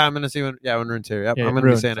 Yeah, I'm gonna see when Rune's here. Yep, Yeah, I'm gonna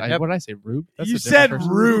Rube. be saying it. Yep. What did I say? Rube? That's You a different said person.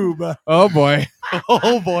 Rube. Oh boy,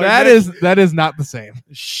 Oh boy, that is not the same.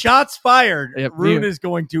 Shots fired. Yep, Rune you- is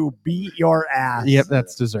going to beat your ass. Yep,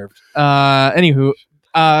 that's deserved. Anywho,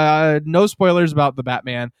 no spoilers about the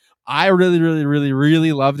Batman. I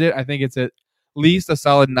really loved it. I think it's at least a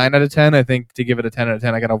solid 9 out of 10. I think to give it a 10 out of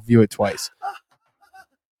 10, I gotta view it twice.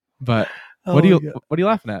 But Oh what are my you God.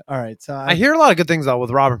 laughing at? All right. So I hear a lot of good things though with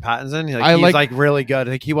Robert Pattinson. He's like really good.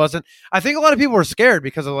 Like he wasn't. I think a lot of people were scared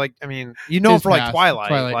because of like. I mean, you know, him His for like past. Twilight,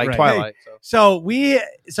 Right. Twilight. So.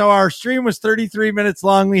 So our stream was 33 minutes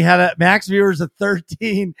long. We had a max viewers of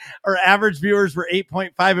 13. Our average viewers were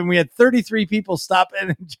 8.5, and we had 33 people stop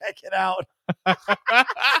in and check it out.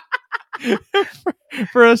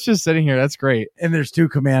 For us just sitting here, that's great. And there's 2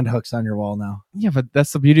 command hooks on your wall now. Yeah, but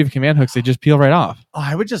that's the beauty of command hooks. They just peel right off. Oh,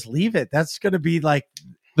 I would just leave it. That's going to be like,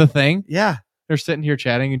 The thing, yeah. they're sitting here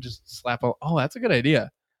chatting and just slap. Oh, that's a good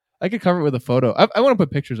idea. I could cover it with a photo. I want to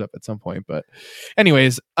put pictures up at some point, but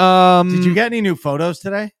anyways, Did you get any new photos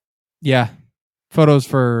today? Yeah, photos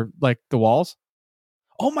for like the walls.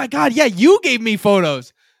 Oh my God, yeah, you gave me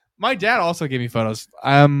photos. My dad also gave me photos.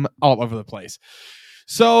 I'm all over the place.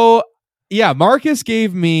 So yeah, Marcus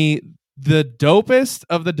gave me the dopest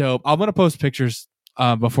of the dope. I'm gonna post pictures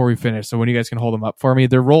before we finish, so when you guys can hold them up for me.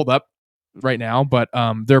 They're rolled up right now, but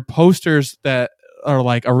they're posters that are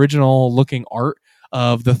like original looking art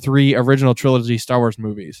of the 3 original trilogy Star Wars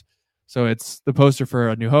movies. So it's the poster for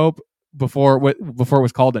A New Hope. Before it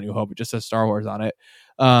was called A New Hope, it just says Star Wars on it.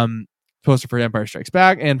 Poster for Empire Strikes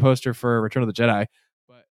Back and poster for Return of the Jedi.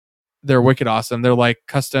 But they're wicked awesome. They're like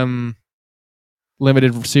custom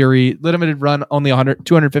limited run, only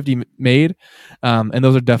 250 made, and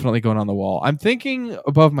those are definitely going on the wall. I'm thinking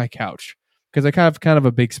above my couch because I kind of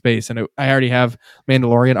a big space, and I already have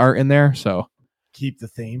Mandalorian art in there, so Keep the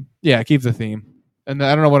theme. yeah, keep the theme. And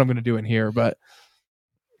I don't know what I'm going to do in here, but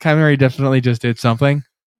Chimera definitely just did something.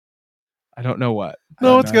 I don't know what.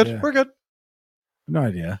 No, have it's no good. idea. We're good. No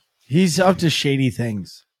idea. He's up to shady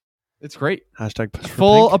things. It's great. Hashtag push for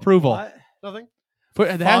Full pink. approval. What? Nothing.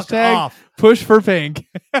 Put the Fuck hashtag off. push for pink.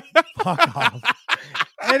 Fuck off.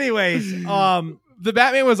 Anyways, The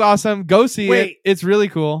Batman was awesome. Go see it. Wait. It's really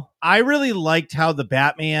cool. I really liked how the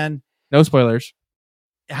Batman, No spoilers.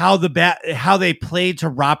 how they played to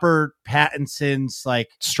Robert Pattinson's like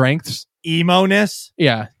Strengths. emo-ness.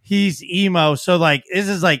 Yeah. He's emo, so like this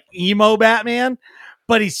is like emo Batman,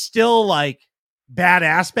 but he's still like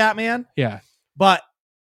badass Batman. Yeah. But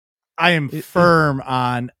I am firm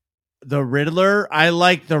on the Riddler. I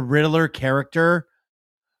like the Riddler character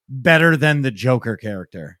better than the Joker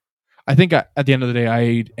character. I think at the end of the day,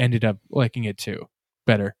 I ended up liking it too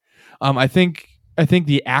better. I think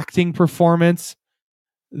the acting performance,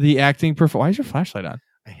 why is your flashlight on?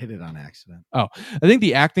 I hit it on accident. I think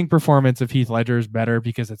the acting performance of Heath Ledger is better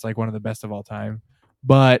because it's like one of the best of all time.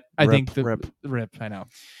 But I think the rip, I know.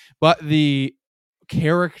 But the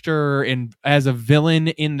character as a villain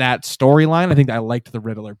in that storyline, I think I liked the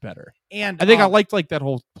Riddler better. And I think I liked like that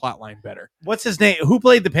whole plot line better. what's his name? Who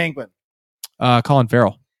played the Penguin? Colin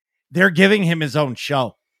Farrell. They're giving him his own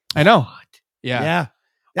show. I know. Yeah.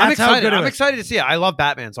 That's I'm excited. how good I'm excited to see it. I love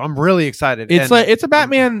Batman, so I'm really excited. It's And like it's a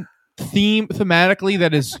Batman thematically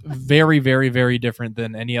that is very, very, very different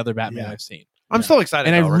than any other Batman Yeah. I've seen. I'm still excited.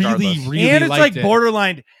 And I though, regardless. really and it's like liked it.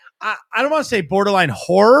 borderline. I don't want to say borderline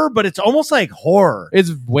horror, but it's almost like horror.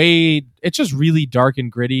 It's just really dark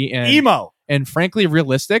and gritty and Emo. and frankly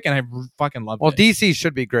realistic, and I fucking love Well, it. DC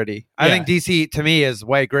should be gritty. I Yeah. think DC to me is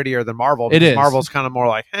way grittier than Marvel. It because is. Marvel's kind of more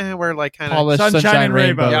like, we're like kind of. Polished Sunshine and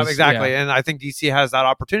rainbows. Yeah, exactly. Yeah. And I think DC has that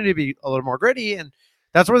opportunity to be a little more gritty, and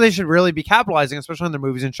that's where they should really be capitalizing, especially on their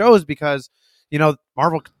movies and shows, because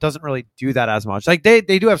Marvel doesn't really do that as much. Like they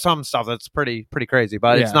do have some stuff that's pretty crazy,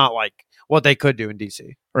 but it's Yeah. not like what they could do in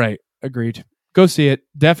DC. Right. Agreed. Go see it.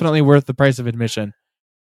 Definitely worth the price of admission.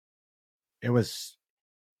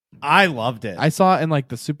 I loved it. I saw it in like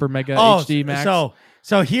the super mega HD max.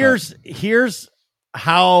 So here's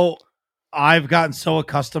how I've gotten so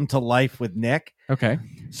accustomed to life with Nick. Okay.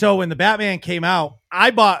 So when the Batman came out,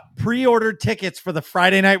 I bought pre-ordered tickets for the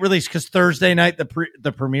Friday night release because Thursday night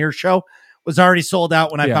the premiere show was already sold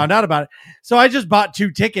out when I found out about it. So I just bought 2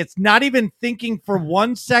 tickets, not even thinking for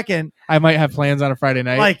 1 second I might have plans on a Friday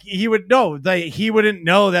night. like he would know. He wouldn't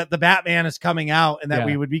know that the Batman is coming out and that Yeah.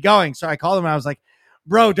 we would be going. So I called him and I was like,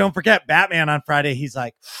 "Bro, don't forget Batman on Friday." He's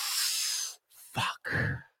like, "Fuck."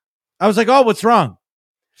 I was like, "Oh, what's wrong?"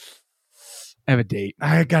 I have a date.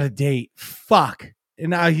 I got a date. Fuck. And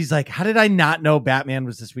now he's like, "How did I not know Batman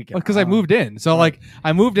was this weekend?" Because I moved in. So like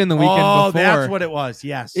I moved in the weekend before. That's what it was.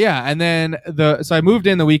 Yes. Yeah, and then so I moved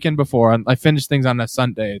in the weekend before. I finished things on a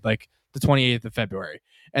Sunday, like the 28th of February,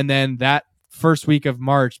 and then that first week of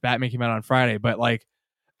March, Batman came out on Friday. But like,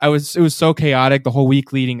 it was so chaotic the whole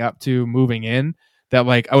week leading up to moving in that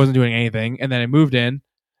like I wasn't doing anything, and then I moved in,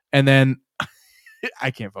 and then I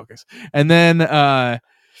can't focus, and then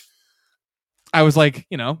I was like,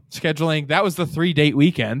 scheduling. That was the 3-date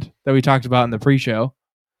weekend that we talked about in the pre-show.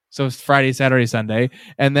 So it's Friday, Saturday, Sunday.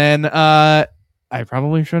 And then I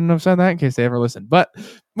probably shouldn't have said that in case they ever listened. But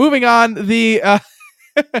moving on,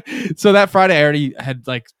 so that Friday I already had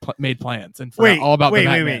like made plans and forgot all about the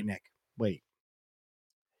Batman. Wait, Nick. Wait.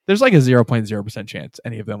 There's like a 0.0% chance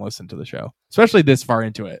any of them listen to the show, especially this far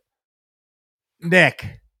into it.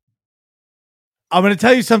 Nick, I'm going to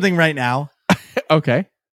tell you something right now. Okay.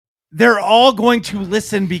 They're all going to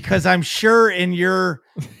listen because I'm sure in your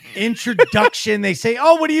introduction they say,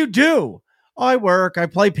 "Oh, what do you do?" "Oh, I work. I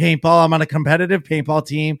play paintball. I'm on a competitive paintball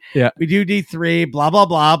team. Yeah. We do D3, blah, blah,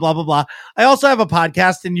 blah, blah, blah, blah. I also have a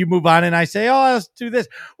podcast," and you move on and I say, "Oh, let's do this."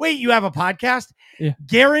 Wait, you have a podcast? Yeah.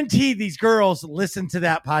 Guarantee these girls listen to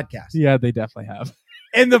that podcast. Yeah, they definitely have.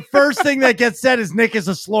 And the first thing that gets said is Nick is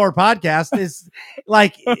a slower podcast. Is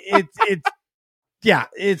like,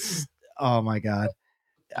 it's, oh my God.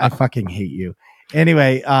 I fucking hate you.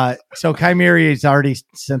 Anyway, so Chimeri's already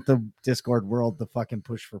sent the Discord world the fucking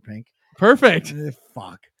push for pink. Perfect.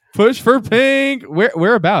 Fuck. Push for pink.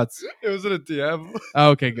 Whereabouts? It was in a DM.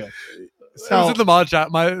 Oh, okay, good. It was in the mod chat,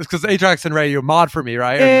 because Atrax and Ray, you mod for me,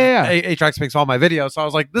 right? Yeah. Atrax makes all my videos, so I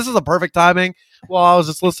was like, "This is a perfect timing." While I was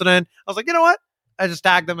just listening, I was like, "You know what?" I just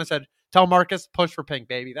tagged them and said, "Tell Marcus, push for pink,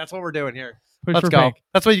 baby. That's what we're doing here. Push Let's for go. pink.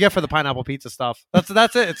 That's what you get for the pineapple pizza stuff. That's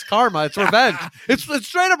it. It's karma. It's revenge. It's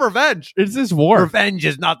straight up revenge. It's this war. Revenge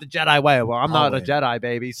is not the Jedi way. Well, I'm not a Always. Jedi,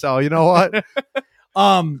 baby. So you know what?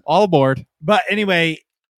 All aboard. But anyway,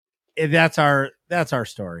 that's our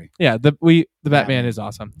story. Yeah, the Batman is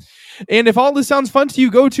awesome. And if all this sounds fun to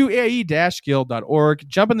you, go to ae-guild.org,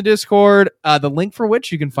 jump in the Discord, the link for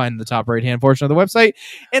which you can find in the top right-hand portion of the website,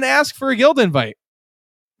 and ask for a guild invite.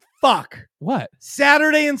 Fuck. What?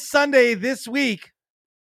 Saturday and Sunday this week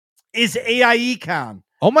is AIECon.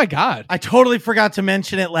 Oh my God. I totally forgot to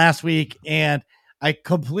mention it last week, and I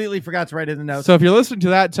completely forgot to write it in the notes. So if you're listening to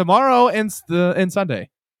that tomorrow and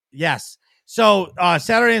Sunday. Yes. So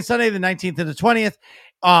Saturday and Sunday, the 19th and the 20th,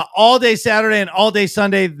 all day Saturday and all day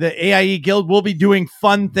Sunday, the AIE Guild will be doing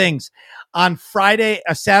fun things. On Friday,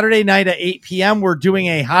 a Saturday night at 8 p.m., we're doing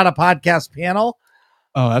a How to Podcast panel.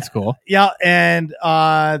 Oh, that's cool. Yeah, and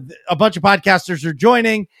a bunch of podcasters are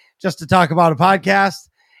joining just to talk about a podcast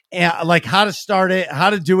and like how to start it, how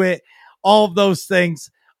to do it, all of those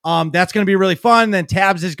things. That's going to be really fun. Then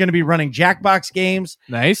Tabs is going to be running Jackbox games.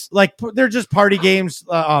 Nice. Like they're just party games.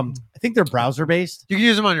 I think they're browser based. You can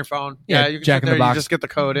use them on your phone. Yeah, You can Jack sit in the there, Box. You just get the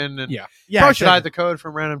code in. And Yeah. Yeah, probably should exactly. hide the code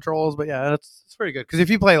from random trolls, but yeah, it's pretty good. Because if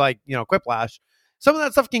you play like Quiplash, some of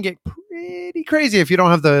that stuff can get pretty crazy if you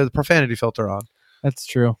don't have the profanity filter on. That's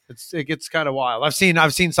true. It gets kind of wild. I've seen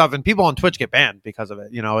stuff, and people on Twitch get banned because of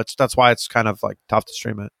it. That's why it's kind of like tough to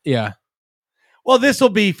stream it. Yeah. Well, this will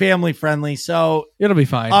be family friendly. So It'll be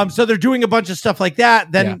fine. so they're doing a bunch of stuff like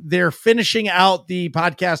that. Then Yeah. they're finishing out the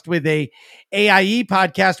podcast with a AIE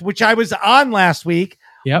podcast, which I was on last week.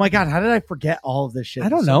 Yep. Oh my God, how did I forget all of this shit? I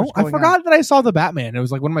don't There's so know. much I going on. forgot that I saw The Batman. It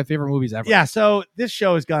was like one of my favorite movies ever. Yeah, so this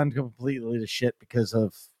show has gone completely to shit because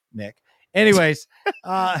of Nick. Anyways,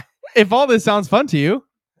 If all this sounds fun to you,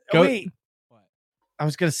 go. wait. I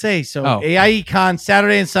was going to say, so Oh. AIECon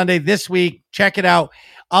Saturday and Sunday this week. Check it out.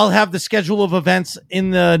 I'll have the schedule of events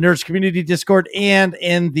in the Nerds Community Discord and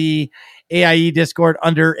in the AIE Discord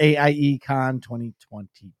under AIECon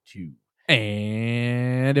 2022.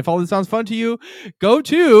 And if all this sounds fun to you, go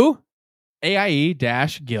to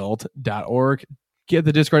aie-guild.org. Get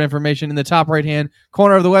the Discord information in the top right-hand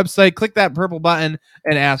corner of the website. Click that purple button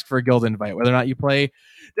and ask for a guild invite. Whether or not you play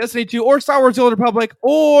Destiny 2 or Star Wars: The Old Republic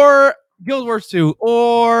or Guild Wars 2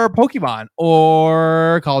 or Pokemon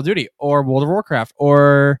or Call of Duty or World of Warcraft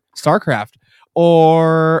or StarCraft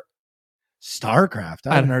or StarCraft.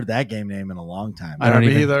 I haven't heard that game name in a long time. I don't Me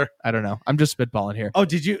even- either. I don't know. I'm just spitballing here. Oh,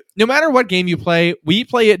 did you? No matter what game you play, we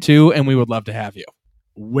play it too, and we would love to have you.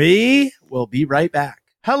 We will be right back.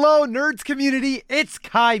 Hello, Nerds community. It's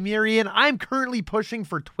Kai Mirian. I'm currently pushing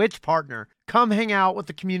for Twitch partner. Come hang out with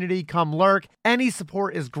the community. Come lurk. Any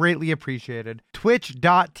support is greatly appreciated.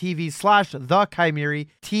 Twitch.tv/TheKaimeri,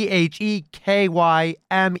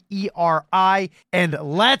 TheKymeri. And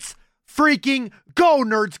let's freaking go,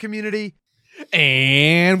 Nerds community.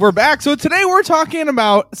 And we're back. So today we're talking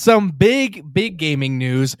about some big gaming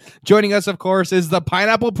news. Joining us, of course, is the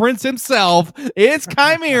Pineapple Prince himself. It's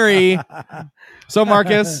Chimeri. So,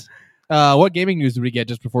 Marcus, what gaming news did we get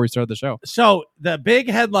just before we started the show? So the big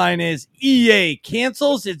headline is EA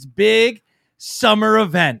cancels its big summer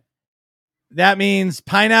event. That means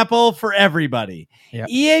pineapple for everybody. Yep.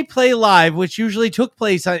 EA Play Live, which usually took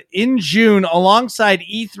place in June alongside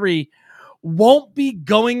E3, won't be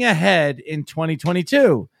going ahead in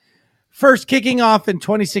 2022. First kicking off in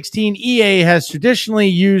 2016, EA has traditionally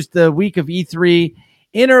used the week of E3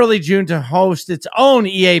 in early June to host its own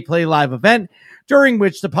EA Play Live event, during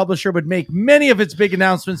which the publisher would make many of its big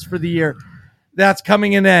announcements for the year. That's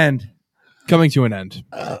coming to an end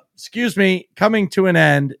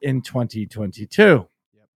in 2022.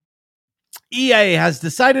 EA has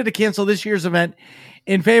decided to cancel this year's event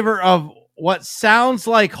in favor of what sounds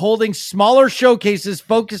like holding smaller showcases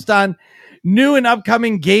focused on new and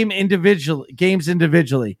upcoming games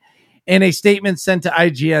individually. In a statement sent to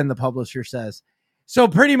IGN, the publisher says. So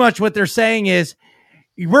pretty much what they're saying is,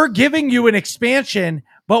 we're giving you an expansion,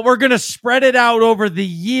 but we're going to spread it out over the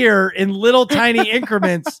year in little tiny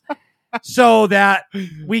increments so that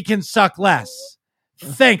we can suck less.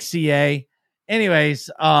 Thanks, EA. Anyways,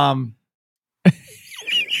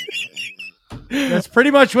 that's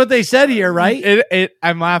pretty much what they said here, right?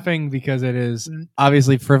 I'm laughing because it is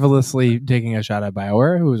obviously frivolously taking a shot at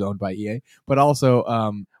BioWare, who is owned by EA, but also,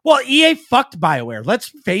 Well, EA fucked BioWare. Let's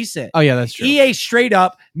face it. oh yeah, that's true. EA straight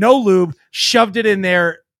up, no lube, shoved it in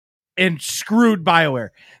there and screwed BioWare.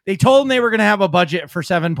 They told them they were going to have a budget for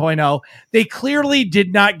 7.0. They clearly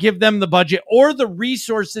did not give them the budget or the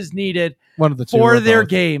resources needed One of the two for or their both.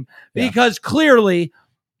 game Yeah. because clearly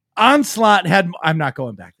Onslaught had, I'm not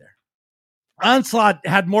going back there. Onslaught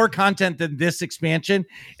had more content than this expansion,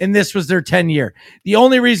 and this was their 10-year. The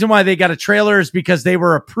only reason why they got a trailer is because they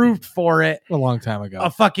were approved for it A long time ago.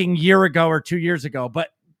 a fucking year ago or 2 years ago. But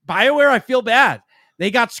BioWare, I feel bad.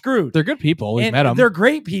 They got screwed. They're good people. We've And met them. They're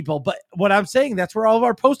great people, but what I'm saying, that's where all of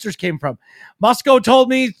our posters came from. Musco told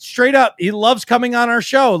me straight up, he loves coming on our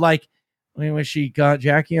show. Like, we wish he got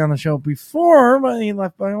Jackie on the show before, but he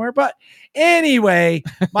left BioWare. But anyway,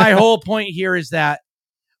 my whole point here is that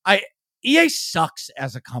EA sucks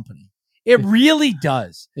as a company. It really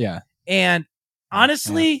does. Yeah. And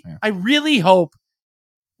honestly, Yeah. I really hope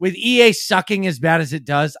with EA sucking as bad as it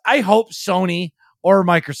does, I hope Sony or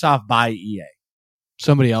Microsoft buy EA.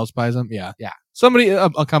 Somebody else buys them. Yeah. Yeah. Somebody, a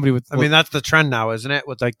company with. I mean, that's the trend now, isn't it?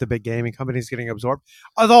 With like the big gaming companies getting absorbed.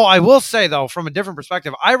 Although I will say, though, from a different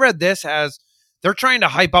perspective, I read this as they're trying to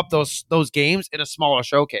hype up those games in a smaller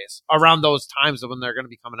showcase around those times of when they're going to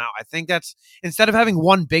be coming out. I think that's instead of having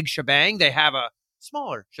one big shebang, they have a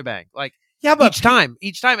smaller shebang. Like Yeah, but each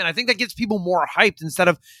time, and I think that gets people more hyped instead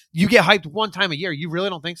of you get hyped one time a year. You really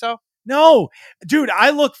don't think so? no, dude, I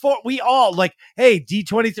look for, we all like, hey,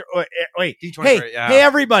 D23, wait, D23, hey, yeah. hey,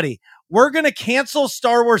 everybody, we're going to cancel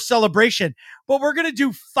Star Wars Celebration, but we're going to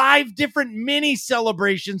do 5 different mini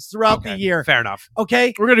celebrations throughout the year. Fair enough.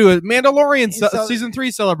 Okay. We're gonna do a Mandalorian So- season 3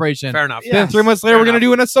 celebration. Fair enough. Yeah. Then 3 months later, Fair we're gonna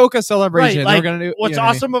do an Ahsoka celebration. Right, Then like, we're gonna do what's you know what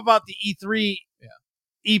I mean? awesome about the E3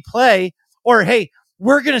 E-Play, or hey,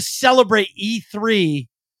 we're going to celebrate E3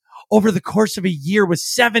 over the course of a year with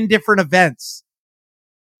 7 different events.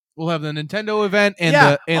 We'll have the Nintendo event and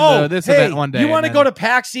Yeah. this hey, event one day. You want to and go then- to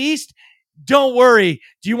PAX East? Don't worry.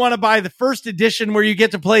 Do you want to buy the first edition where you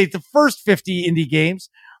get to play the first 50 indie games,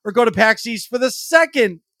 or go to PAX East for the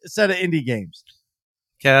second set of indie games?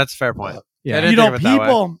 Okay, that's a fair point. Yeah. I didn't You think know, of it that way.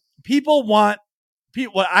 people want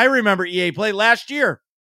people. Well, I remember EA Play last year.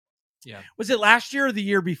 Yeah. Was it last year or the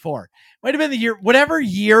year before? Might have been the year, whatever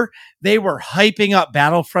year they were hyping up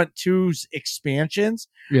Battlefront 2's expansions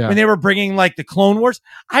Yeah. when they were bringing like the Clone Wars.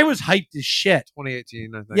 I was hyped as shit.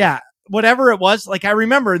 2018, I think. Yeah. Whatever it was, like I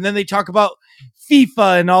remember. And then they talk about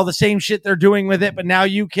FIFA and all the same shit they're doing with it, but now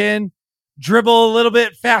you can dribble a little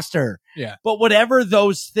bit faster. Yeah. But whatever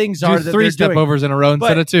those things Do are that 3 they're step doing, overs in a row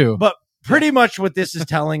instead of 2. but pretty much what this is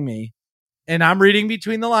telling me, and I'm reading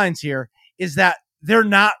between the lines here, is that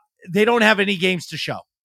they don't have any games to show.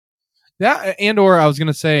 That and or I was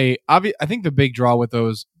gonna say, I think the big draw with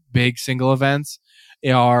those big single events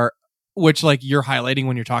are, which like you're highlighting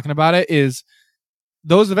when you're talking about it, is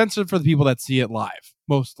those events are for the people that see it live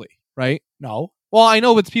mostly, right? No. Well, I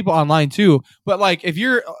know it's people online too, but like if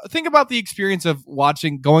you're think about the experience of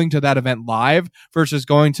going to that event live versus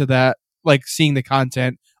going to that, like seeing the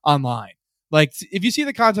content online. Like if you see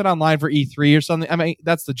the content online for E3 or something, I mean,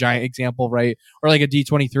 that's the giant example, right? Or like a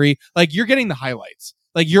D23, like you're getting the highlights.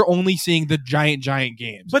 Like you're only seeing the giant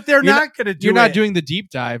games. But they're You're not going to do You're not it. doing the deep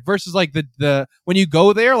dive versus like the when you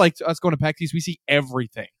go there, like us going to PAX East, we see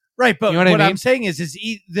everything. Right, but You know what I what mean? I'm saying is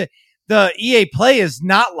the EA Play is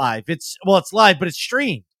not live. It's live, but it's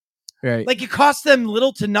streamed. Right. Like it costs them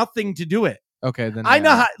little to nothing to do it. Okay, then I know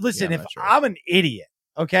yeah. how. Listen, Yeah, if that's true. I'm an idiot,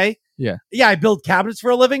 okay, Yeah. I build cabinets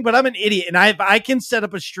for a living, but I'm an idiot, and I can set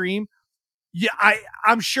up a stream. Yeah,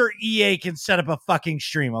 I'm sure EA can set up a fucking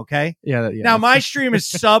stream. Okay, Yeah. now my stream is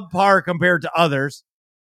subpar compared to others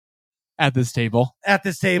At this table. at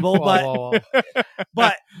this table, Whoa, but whoa, whoa.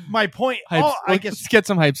 but my point. Hypes. I Let's guess. get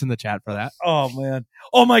some hypes in the chat for that. Oh man.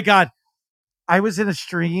 Oh my god. I was in a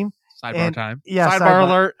stream. Sidebar And- time. Yeah, Sidebar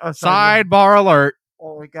alert. Oh, sorry. Sidebar alert.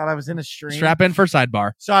 Oh my god, I was in a stream. Strap in for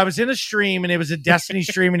sidebar. So I was in a stream, and it was a Destiny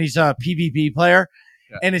stream, and he's a PvP player.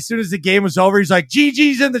 Yeah. And as soon as the game was over, he's like,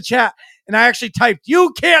 GG's in the chat. And I actually typed,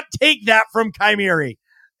 "You can't take that from Chimeri."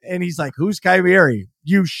 And he's like, "Who's Chimeri?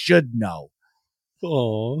 You should know."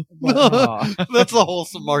 Oh. That's a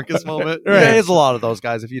wholesome Marcus moment. Right. There's a lot of those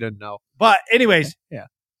guys if you didn't know. But anyways, Yeah.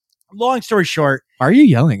 long story short, Why are you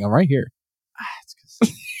yelling? I'm right here.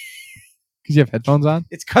 Because you have headphones on?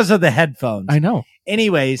 it's because of the headphones. I know.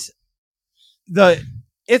 Anyways,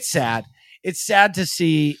 it's sad. It's sad to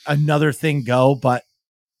see another thing go, but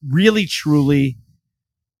really, truly,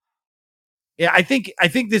 yeah, I think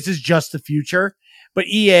this is just the future. But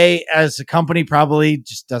EA as a company probably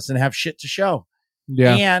just doesn't have shit to show.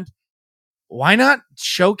 Yeah. And why not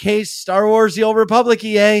showcase Star Wars: The Old Republic,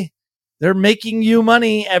 EA? They're making you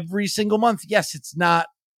money every single month. Yes, it's not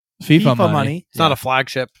FIFA, FIFA, money. It's not a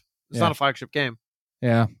flagship. It's Yeah. not a flagship game.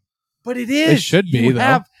 Yeah. but it is. should be, You though.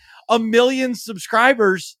 have 1 million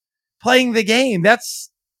subscribers playing the game. That's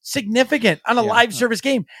significant on a Yeah. live service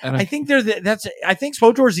game. And I think I think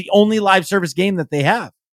SWTOR is the only live service game that they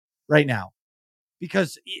have right now,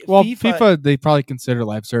 because FIFA they probably consider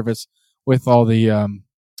live service with all the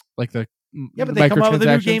like the yeah, but they come out with a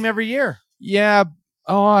new microtransactions. game every year. Yeah.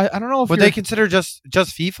 Oh, I don't know if Would you're- they consider just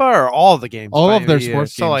FIFA or all of the games? all by of their EA?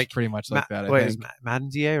 sports So games like pretty much like that. I wait, think. is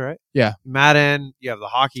Madden's EA, right? Yeah. Madden. You have the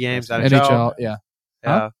hockey games. NHL. NHL, yeah.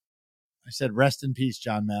 Yeah. I said, rest in peace,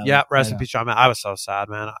 John Madden. Yeah, rest I in know. peace, John. Man, I was so sad,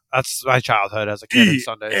 man. That's my childhood as a kid on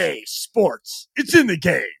Sundays. EA Sports. It's in the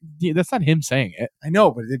game. Yeah, that's not him saying it. I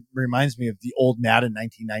know, but it reminds me of the old Madden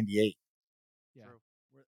 1998.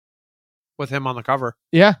 With him on the cover.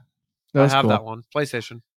 Yeah, I have cool. that one.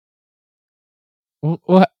 PlayStation.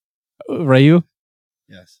 What? Rayu?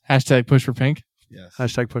 Yes. Hashtag push for pink. Yes.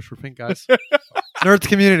 Hashtag push for pink, guys. Nerds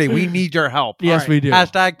community, we need your help. Yes, All right. we do.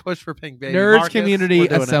 Hashtag push for pink, baby. Nerds Marcus, community we're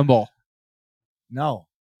doing it. assemble. No.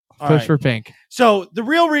 All Push right. for pink. So the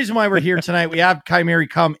real reason why we're here tonight, we have Kymeri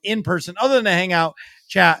come in person, other than to hang out,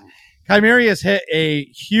 chat. Kymeri has hit a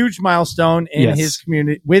huge milestone in Yes. his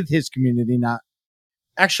community, with his community. Not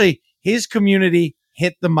actually, his community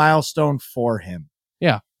hit the milestone for him.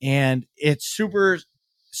 Yeah. And it's super,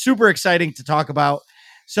 super exciting to talk about.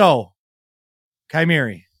 So,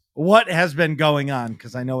 Kymeri, what has been going on?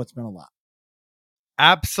 Because I know it's been a lot.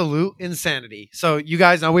 Absolute insanity. So you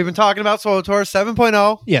guys know we've been talking about SWTOR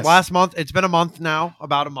 7.0. Yes. Last month. It's been a month now,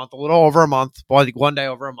 about a month, a little over a month. Well, I think one day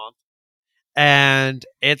over a month. And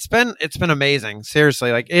it's been amazing.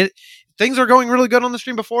 Seriously. Like things are going really good on the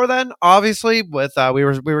stream before then. Obviously, with we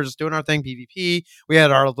were just doing our thing, PvP. We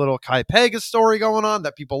had our little Kai Pegasus story going on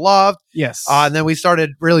that people loved. Yes. And then we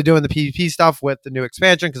started really doing the PvP stuff with the new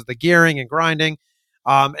expansion because of the gearing and grinding.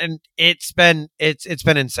 And it's been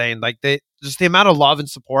insane. Like just the amount of love and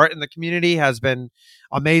support in the community has been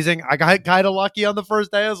amazing. I got kind of lucky on the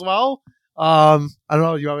first day as well. I don't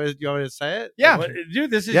know. You want me to say it? Yeah. What- dude,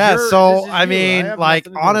 this is Yeah. your- So this is I you. mean, have like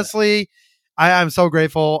nothing to do with it. honestly, I'm so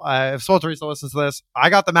grateful. If Soul Teresa listens to this, I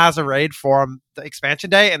got the massive raid for the expansion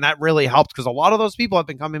day, and that really helped because a lot of those people have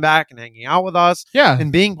been coming back and hanging out with us yeah.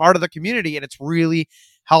 and being part of the community, and it's really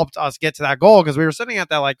helped us get to that goal because we were sitting at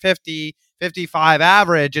that like 50, 55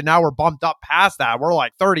 average, and now we're bumped up past that. We're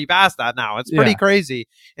like 30 past that now. It's pretty Yeah. crazy,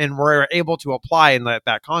 and we're able to apply, and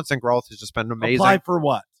that constant growth has just been amazing. Apply for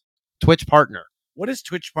what? Twitch partner. What is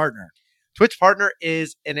Twitch Partner? Twitch Partner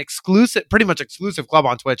is an exclusive, pretty much exclusive club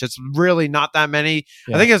on Twitch. It's really not that many.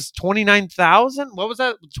 Yeah. I think it's 29,000. What was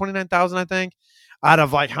that? 29,000, I think. Out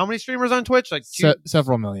of like how many streamers on Twitch? Like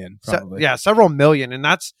Several million, probably. yeah, several million. And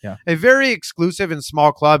that's Yeah. a very exclusive and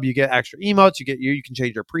small club. You get extra emotes. You can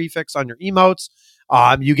change your prefix on your emotes.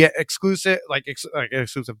 You get exclusive,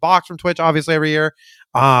 exclusive box from Twitch, obviously every year.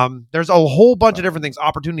 There's a whole bunch of different things,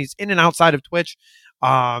 opportunities in and outside of Twitch.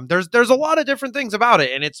 There's a lot of different things about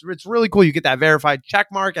it, and it's really cool. You get that verified check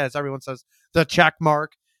mark, as everyone says, the check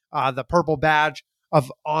mark, the purple badge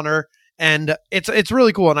of honor, and it's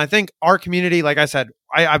really cool. And I think our community, like I said,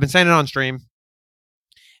 I've been saying it on stream.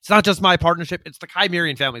 It's not just my partnership; it's the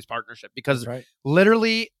Chimerian family's partnership because Right.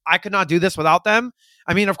 literally I could not do this without them.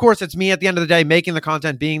 I mean, of course, it's me at the end of the day making the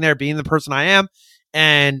content, being there, being the person I am.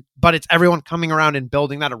 But it's everyone coming around and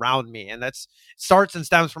building that around me. And that's starts and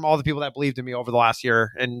stems from all the people that believed in me over the last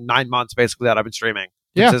year and 9 months, basically, that I've been streaming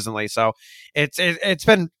consistently. So it's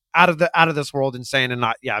been out of this world insane. And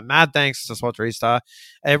mad thanks to Swotrista.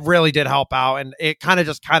 It really did help out. And it kind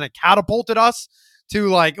of catapulted us to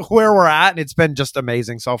like where we're at. And it's been just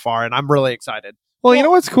amazing so far. And I'm really excited. Well, you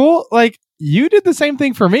know what's cool? Like you did the same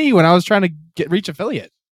thing for me when I was trying to reach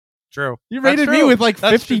affiliate. True. You That's rated me true. with like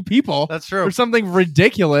That's 50 true. people That's true. or something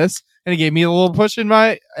ridiculous, and it gave me a little push in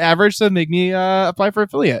my average to make me apply for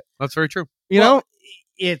affiliate. That's very true. You Well, know.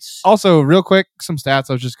 It's Also, real quick, some stats.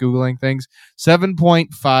 I was just googling things.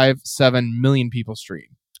 7.57 million people stream.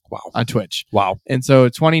 Wow. On Twitch. Wow. And so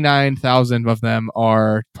 29,000 of them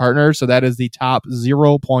are partners. So that is the top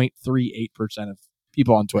 0.38% of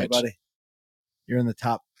people on hey, Twitch. buddy. You're in the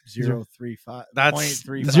top 0.35. That's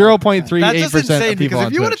 0.38% That's just insane of people because if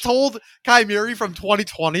on you would have Twitch. told Kai Miri from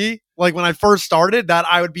 2020, like when I first started, that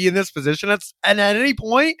I would be in this position and at any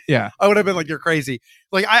point, Yeah. I would have been like, "You're crazy."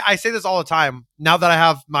 Like I say this all the time. Now that I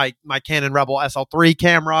have my Canon Rebel SL3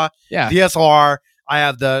 camera, Yeah. DSLR, I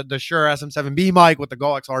have the Shure SM7B mic with the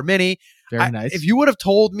Go XLR Mini. Very nice. If you would have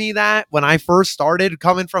told me that when I first started,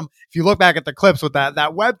 coming from, if you look back at the clips with that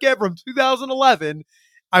webcam from 2011.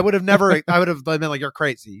 I would have never. I would have been like, "You're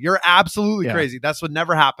crazy. You're absolutely Yeah. crazy. That's would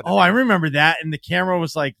never happen." to Oh, me." I remember that. And the camera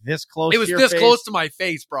was like this close. It was to your this face. close to my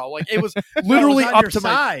face, bro. Like it was No, it was literally on up your to my.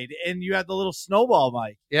 side, and you had the little snowball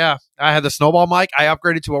mic. Yeah, I had the snowball mic. I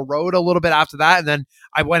upgraded to a Rode a little bit after that, and then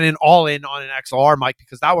I went all in on an XLR mic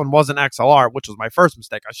because that one wasn't XLR, which was my first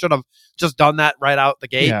mistake. I should have just done that right out the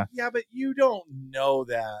gate. Yeah. Yeah, but you don't know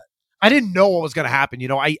that. I didn't know what was going to happen. You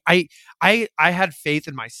know, I had faith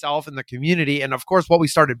in myself and the community, and of course, what we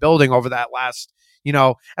started building over that last, you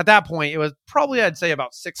know, at that point, it was probably I'd say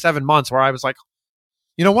about 6-7 months where I was like,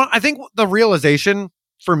 you know what? I think the realization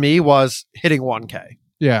for me was hitting 1K.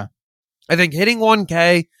 Yeah. I think hitting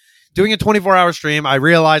 1K, doing a 24-hour stream, I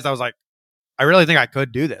realized I was like, I really think I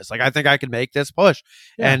could do this. Like, I think I could make this push,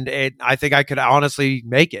 Yeah. and I think I could honestly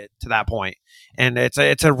make it to that point. And it's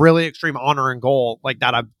a really extreme honor and goal like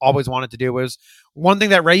that I've always wanted to do. Was one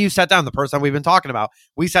thing that Ray, you sat down the person we've been talking about.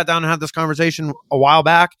 We sat down and had this conversation a while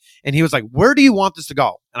back, and he was like, "Where do you want this to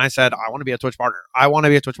go?" And I said, "I want to be a Twitch partner. I want to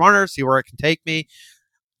be a Twitch partner. See where it can take me.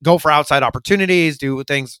 Go for outside opportunities. Do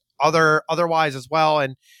things otherwise as well."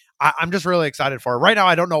 And I'm just really excited for it. Right now,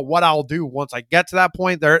 I don't know what I'll do once I get to that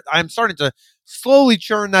point. There, I'm starting to slowly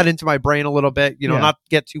churn that into my brain a little bit. You know, Yeah. not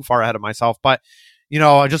get too far ahead of myself, but you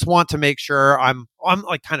know, I just want to make sure I'm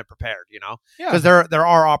like kind of prepared. You know, Yeah. because there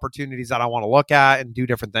are opportunities that I want to look at and do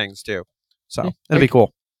different things too. So Yeah. it'll be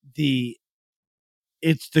cool. The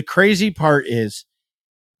crazy part is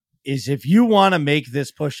if you want to make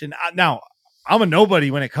this push, and now I'm a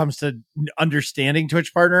nobody when it comes to understanding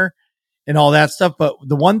Twitch partner and all that stuff. But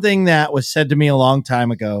the one thing that was said to me a long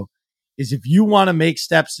time ago is if you want to make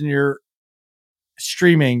steps in your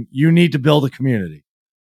streaming, you need to build a community.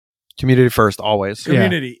 Community first, always. Yeah.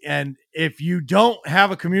 Community. And if you don't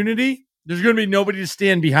have a community, there's going to be nobody to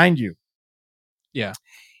stand behind you. Yeah.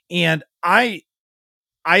 And I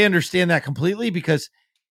understand that completely because,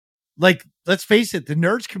 like, let's face it, the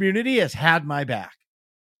nerds community has had my back.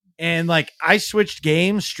 And like, I switched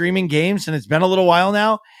games, streaming games, and it's been a little while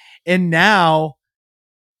now. And now,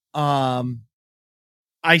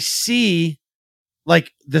 I see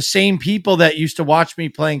like the same people that used to watch me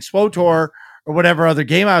playing SWOTOR or whatever other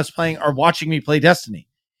game I was playing are watching me play Destiny.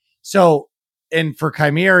 So, and for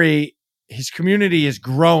Chimeri, his community is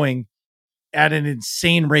growing at an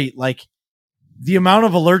insane rate. Like, the amount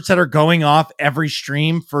of alerts that are going off every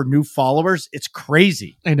stream for new followers, it's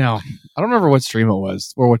crazy. I know. I don't remember what stream it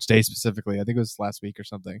was or which day specifically. I think it was last week or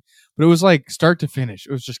something. But it was like start to finish.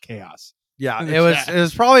 It was just chaos. Yeah, in the it chat.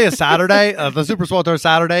 was probably a Saturday. The Super SWOTOR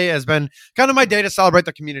Saturday has been kind of my day to celebrate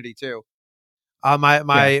the community too.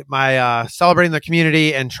 My celebrating the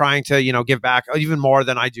community and trying to, you know, give back even more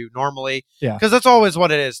than I do normally. Yeah. Because that's always what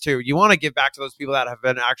it is too. You want to give back to those people that have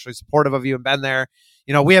been actually supportive of you and been there.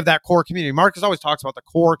 You know, we have that core community. Marcus always talks about the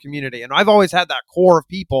core community, and I've always had that core of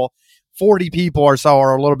people, 40 people or so,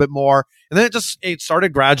 or a little bit more. And then it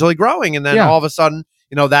started gradually growing, and then Yeah. all of a sudden,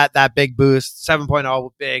 you know, that big boost, 7.0,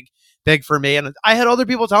 big for me. And I had other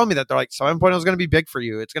people telling me that they're like, 7.0 is going to be big for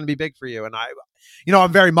you. It's going to be big for you. And you know,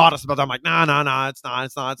 I'm very modest about that. I'm like, no, it's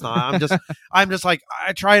not. I'm just like,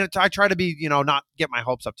 I try to be, you know, not get my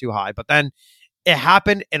hopes up too high. But then it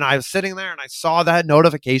happened, and I was sitting there and I saw that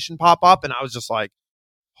notification pop up, and I was just like,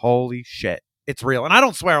 holy shit, it's real. And I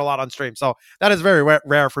don't swear a lot on stream, so that is very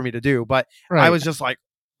rare for me to do. But Right. I was just like,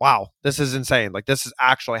 wow, this is insane. Like, this is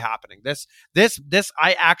actually happening. This,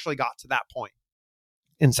 I actually got to that point.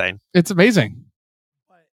 Insane. It's amazing.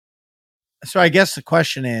 So I guess the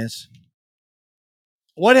question is,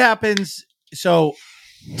 what happens? So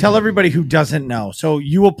tell everybody who doesn't know. So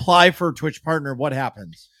you apply for a Twitch partner. What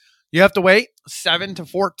happens? You have to wait 7 to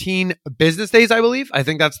 14 business days, I believe. I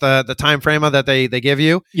think that's the time frame that they give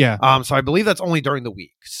you. Yeah. So I believe that's only during the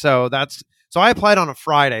week. So I applied on a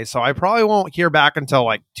Friday, so I probably won't hear back until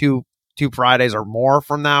like two Fridays or more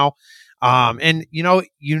from now. And you know,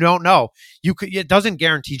 you don't know. It doesn't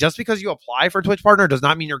guarantee. Just because you apply for Twitch partner does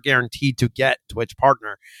not mean you're guaranteed to get Twitch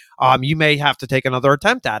partner. You may have to take another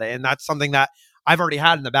attempt at it, and that's something that I've already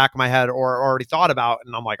had in the back of my head or already thought about.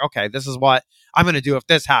 And I'm like, okay, this is what I'm going to do if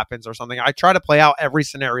this happens or something. I try to play out every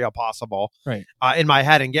scenario possible, Right. In my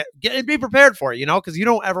head and get and be prepared for it, you know, because you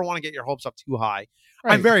don't ever want to get your hopes up too high.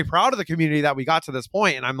 Right. I'm very proud of the community that we got to this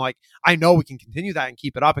point, and I'm like, I know we can continue that and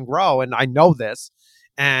keep it up and grow, and I know this,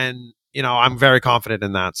 and you know, I'm very confident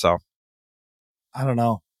in that. So I don't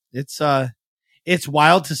know. It's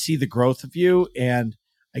wild to see the growth of you. And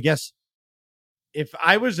I guess if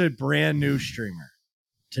I was a brand new streamer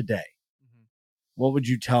today, what would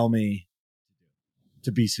you tell me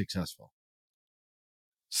to be successful?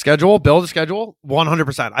 build a schedule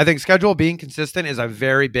 100%. I think schedule being consistent is a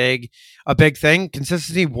big thing.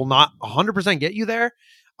 Consistency will not 100% get you there.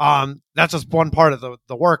 That's just one part of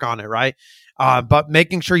the work on it, right? But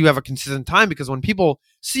making sure you have a consistent time, because when people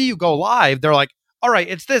see you go live, they're like, all right,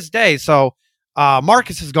 it's this day. So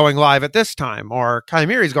Marcus is going live at this time, or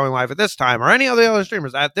Chimera is going live at this time, or any of the other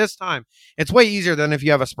streamers at this time. It's way easier than if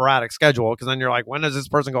you have a sporadic schedule, because then you're like, when is this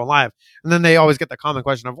person going live? And then they always get the common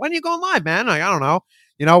question of, when are you going live, man? Like, I don't know.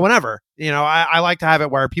 Whenever. I like to have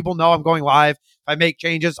it where people know I'm going live. If I make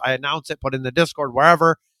changes, I announce it, put it in the Discord,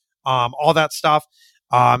 wherever, all that stuff.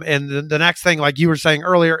 And the next thing, like you were saying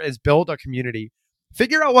earlier, is build a community.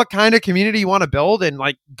 Figure out what kind of community you want to build and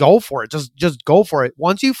like go for it. Just go for it.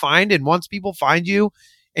 Once people find you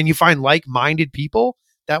and you find like-minded people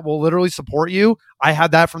that will literally support you. I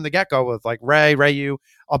had that from the get-go with like Rayu,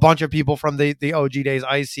 a bunch of people from the OG days,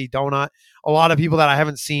 Icy, Donut, a lot of people that I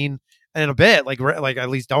haven't seen in a bit, like at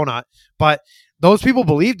least Donut. But those people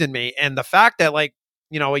believed in me. And the fact that like,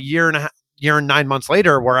 a year and 9 months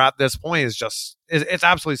later, we're at this point is just, it's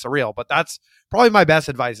absolutely surreal. But that's probably my best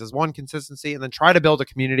advice is one, consistency, and then try to build a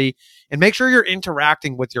community and make sure you're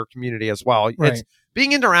interacting with your community as well. Right. It's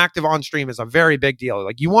being interactive on stream is a very big deal.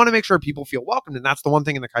 Like you want to make sure people feel welcomed. And that's the one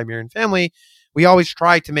thing in the Chimerian family. We always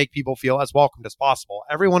try to make people feel as welcomed as possible.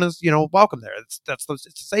 Everyone is, welcome there. It's a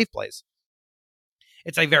safe place.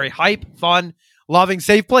 It's a very hype, fun, loving,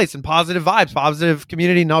 safe place and positive vibes, positive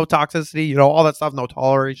community, no toxicity, all that stuff, no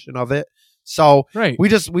toleration of it. So Right. we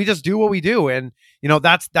just do what we do. And,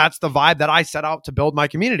 that's the vibe that I set out to build my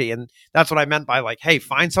community. And that's what I meant by like, hey,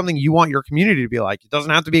 find something you want your community to be like. It doesn't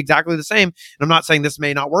have to be exactly the same. And I'm not saying this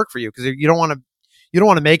may not work for you, because you don't want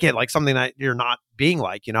to make it like something that you're not being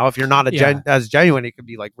like, if you're not as genuine, it could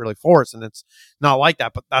be like really forced, and it's not like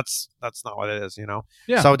that, but that's not what it is,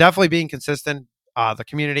 Yeah. So definitely being consistent, the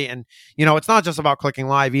community. And, it's not just about clicking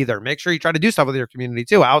live either. Make sure you try to do stuff with your community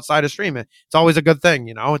too, outside of streaming. It's always a good thing.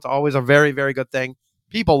 It's always a very, very good thing.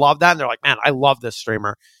 People love that. And they're like, man, I love this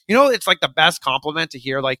streamer. It's like the best compliment to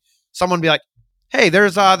hear, like someone be like, hey,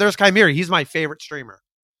 there's Chimera. He's my favorite streamer.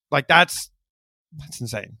 Like that's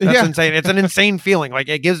insane. That's insane. It's an insane feeling. Like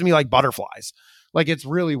it gives me like butterflies. Like it's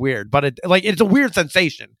really weird, but it's a weird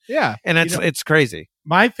sensation. Yeah. And it's crazy.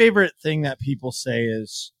 My favorite thing that people say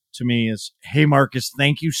to me is, hey, Marcus,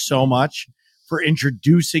 thank you so much for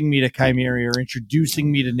introducing me to Chimera, or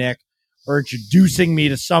introducing me to Nick, or introducing me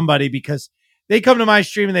to somebody, because they come to my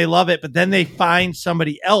stream and they love it, but then they find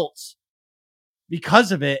somebody else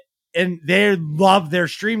because of it and they love their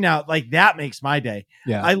stream now. Like that makes my day.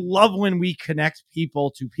 Yeah. I love when we connect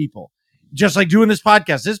people to people, just like doing this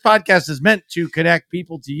podcast. This podcast is meant to connect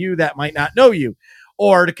people to you that might not know you,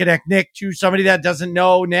 or to connect Nick to somebody that doesn't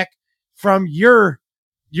know Nick from your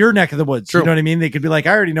neck of the woods. True. You know what I mean? They could be like,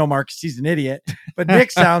 I already know Marcus, he's an idiot, but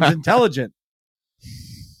Nick sounds intelligent.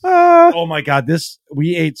 Oh my God,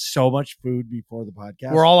 we ate so much food before the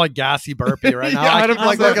podcast. We're all like gassy burpy right now. Yeah, I'm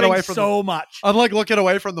like looking away from so much. I'm like looking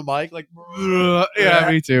away from the mic, like Yeah,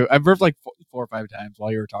 me too. I burped like 4 or 5 times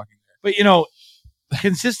while you were talking there. But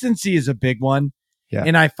consistency is a big one. Yeah.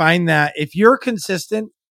 And I find that if you're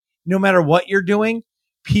consistent, no matter what you're doing,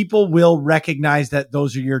 people will recognize that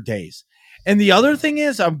those are your days. And the other thing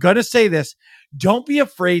is, I'm going to say this, don't be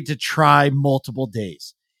afraid to try multiple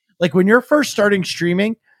days. Like when you're first starting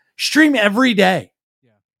streaming, stream every day.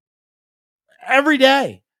 Yeah. Every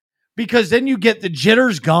day. Because then you get the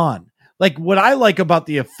jitters gone. Like what I like about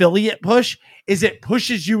the affiliate push is it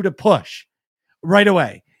pushes you to push right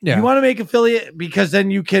away. Yeah. You want to make affiliate because then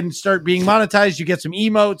you can start being monetized. You get some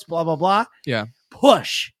emotes, blah, blah, blah. Yeah.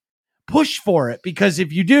 Push for it. Because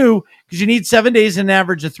if you do, because you need 7 days and an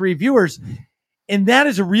average of 3 viewers, and that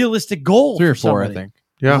is a realistic goal. 3 or for 4, somebody. I think.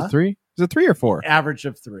 Yeah. Huh? 3? Is it 3 or 4? Average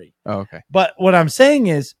of 3. Oh, okay. But what I'm saying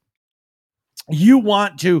is you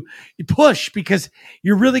want to push because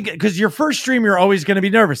you're really good. Because your first stream, you're always going to be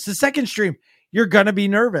nervous. The second stream, you're going to be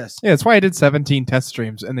nervous. Yeah, that's why I did 17 test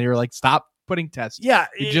streams, and they were like, "Stop putting tests." Yeah,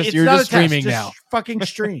 you're it's just not a test, streaming just now. Fucking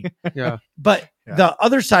stream. Yeah. But Yeah. the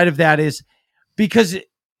other side of that is because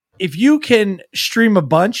if you can stream a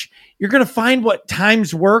bunch, you're going to find what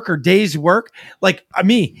times work or days work. Like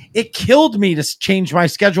me, it killed me to change my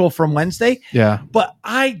schedule from Wednesday. Yeah, But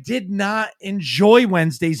I did not enjoy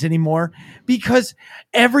Wednesdays anymore because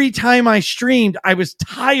every time I streamed, I was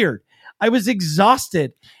tired. I was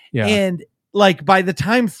exhausted. yeah, And like by the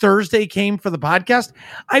time Thursday came for the podcast,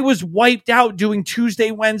 I was wiped out doing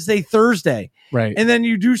Tuesday, Wednesday, Thursday. right. And then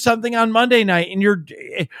you do something on Monday night and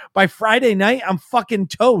by Friday night, I'm fucking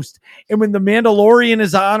toast. And when The Mandalorian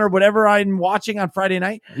is on or whatever I'm watching on Friday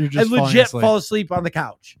night, You're I just falling legit asleep. fall asleep on the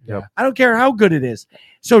couch. Yep. I don't care how good it is.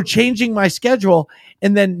 So changing my schedule.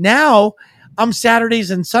 And then now I'm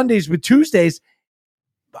Saturdays and Sundays with Tuesdays.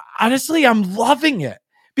 Honestly, I'm loving it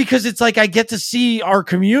because it's like I get to see our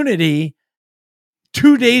community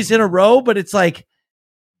 2 days in a row, but it's like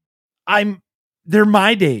they're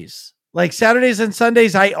my days. Like Saturdays and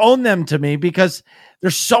Sundays, I own them to me because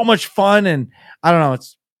they're so much fun, and I don't know,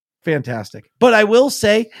 it's fantastic. But I will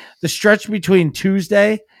say the stretch between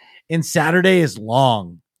Tuesday and Saturday is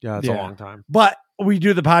long. Yeah, it's a long time. But we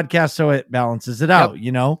do the podcast so it balances it out,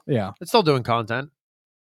 you know? Yeah. It's still doing content.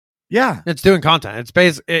 Yeah. It's doing content.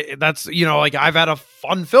 It's that's, you know, like I've had a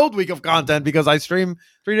fun-filled week of content because I stream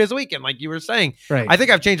 3 days a week. And like you were saying, Right. I think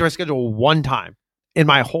I've changed my schedule one time in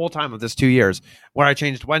my whole time of this 2 years where I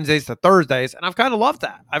changed Wednesdays to Thursdays. And I've kind of loved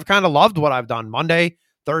that. I've kind of loved what I've done Monday,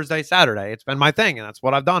 Thursday, Saturday. It's been my thing. And that's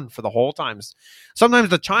what I've done for the whole time. Sometimes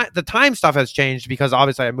the time stuff has changed because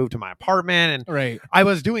obviously I moved to my apartment and Right. I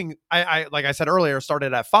was doing, I like I said earlier,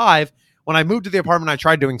 started at 5. When I moved to the apartment, I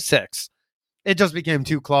tried doing 6. It just became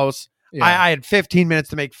too close. Yeah. I had 15 minutes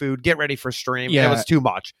to make food, get ready for stream. Yeah. It was too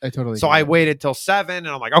much. I totally. So get I it. waited till 7 and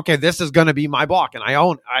I'm like, okay, this is going to be my block. And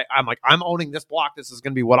I'm owning this block. This is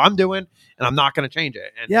going to be what I'm doing and I'm not going to change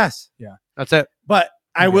it. And Yes. that's it. But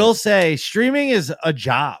I Okay. will say streaming is a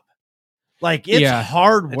job. Like it's Yeah.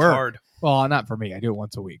 hard It's work. hard. Well, not for me. I do it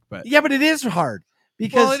once a week, but Yeah, but it is hard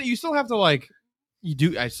because you still have to like. You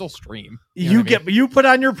do. I still stream. you know what I mean? you put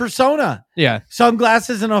on your persona, Yeah,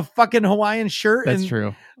 sunglasses and a fucking Hawaiian shirt. that's and,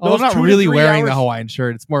 true. Well, I'm those not 2 to really 3 wearing the hours- Hawaiian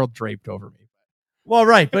shirt. It's more draped over me. Well,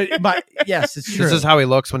 right, but yes, it's true. This is how he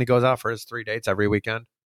looks when he goes out for his 3 dates every weekend.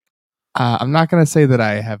 I'm not gonna say that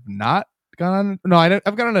I have not gone on. No, I've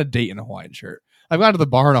gone on a date in a Hawaiian shirt. I've gone to the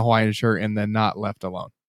bar in a Hawaiian shirt and then not left alone.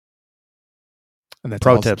 And that's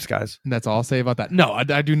Pro all, tips, guys. and that's all I'll say about that. No,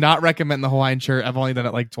 I do not recommend the Hawaiian shirt. I've only done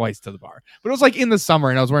it like twice to the bar, but it was like in the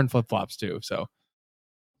summer and I was wearing flip flops too, so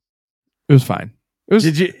it was fine. It was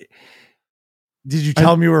Did you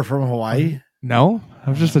tell him you were from Hawaii? no.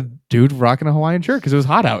 I was just a dude rocking a Hawaiian shirt because it was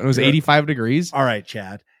hot out. It was Yeah. 85 degrees. All right,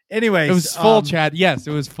 Chad. Anyways, It was full Chad. Yes,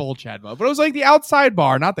 it was full Chad mode, but it was like the outside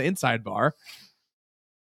bar, not the inside bar.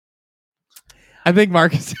 I think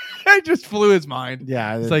Marcus I just flew his mind.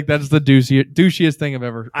 Yeah, It's like that's the douchiest thing I've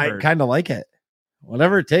ever I heard. kind of like it.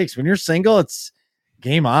 Whatever it takes. When you're single, it's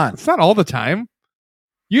game on. It's not all the time.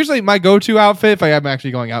 Usually my go-to outfit if I am actually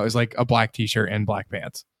going out is like a black t-shirt and black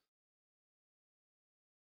pants.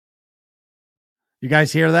 You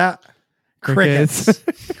guys hear that? Crickets.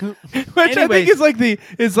 Which I Anyways. think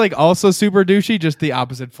is like also super douchey, just the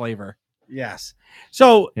opposite flavor. Yes.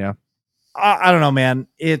 So Yeah. I don't know, man.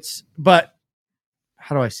 But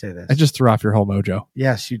how do I say this? I just threw off your whole mojo.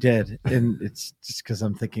 Yes, you did. And it's just because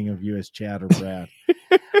I'm thinking of you as Chad or Brad.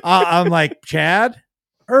 I'm like, Chad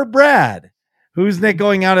or Brad? Who's Nick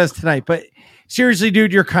going out as tonight? But seriously,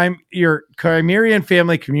 dude, your Chimerian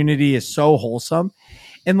family community is so wholesome.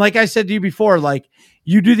 And like I said to you before, like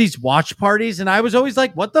you do these watch parties. And I was always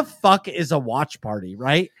like, what the fuck is a watch party?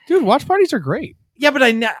 Right? Dude, watch parties are great. Yeah, but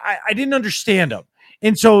I didn't understand them.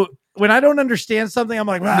 And so when I don't understand something, I'm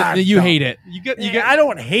like, You hate it. You get I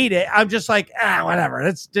don't hate it. I'm just like,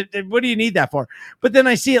 whatever. What do you need that for? But then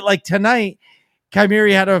I see it like tonight,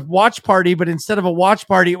 Chimeri had a watch party, but instead of a watch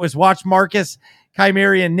party, it was watch Marcus,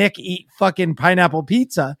 Chimeri, and Nick eat fucking pineapple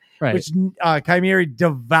pizza, right. which Chimeri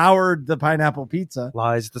devoured the pineapple pizza.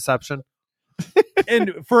 Lies, deception.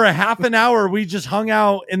 And for a half an hour, we just hung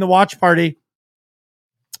out in the watch party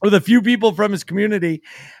with a few people from his community,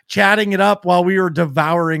 chatting it up while we were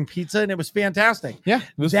devouring pizza, and it was fantastic. Yeah, it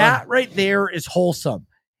was That fun. right there is wholesome.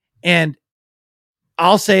 And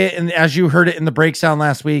I'll say it, and as you heard it in the break sound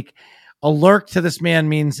last week, a lurk to this man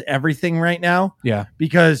means everything right now Yeah.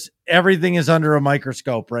 because everything is under a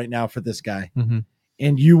microscope right now for this guy. Mm-hmm.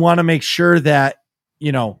 And you want to make sure that,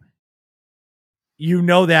 you know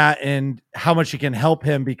that and how much you can help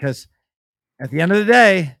him, because at the end of the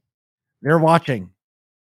day, they're watching.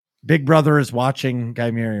 Big Brother is watching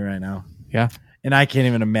Chimeri right now. Yeah. And I can't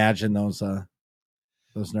even imagine those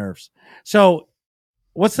nerves. So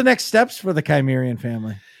what's the next steps for the Chimerian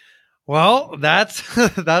family? Well, that's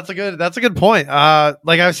a good point.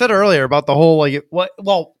 Like I said earlier about the whole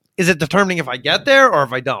is it determining if I get there or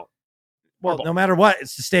if I don't? Well, no matter what,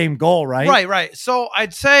 it's the same goal, right? Right. So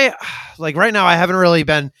I'd say, like right now, I haven't really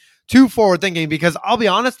been too forward thinking because I'll be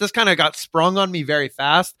honest, this kind of got sprung on me very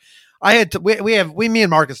fast. I had to. Me and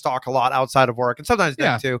Marcus talk a lot outside of work, and sometimes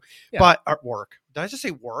Nick too. Yeah. But at work, did I just say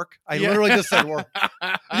work? I literally just said work.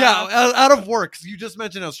 Yeah. Out of work. 'Cause you just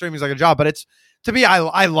mentioned how streaming is like a job, but it's to me,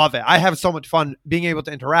 I love it. I have so much fun being able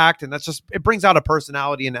to interact, and it brings out a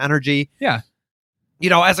personality and energy. Yeah. You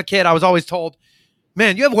know, as a kid, I was always told,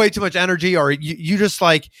 man, you have way too much energy, or you just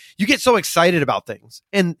like, you get so excited about things.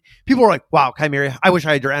 And people are like, wow, Chimera, I wish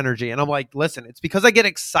I had your energy. And I'm like, listen, it's because I get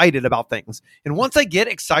excited about things. And once I get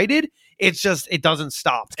excited, it's just, it doesn't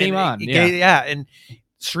stop. It's game on. Yeah. And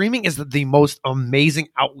streaming is the most amazing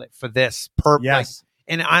outlet for this. Yes.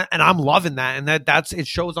 And I'm loving that. And that's, it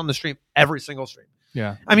shows on the stream, every single stream.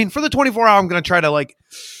 Yeah. I mean, for the 24 hour, I'm going to try to like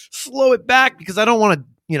slow it back because I don't want to,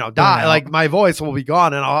 die. Like my voice will be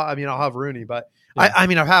gone, and I'll have Rooney, but yeah. I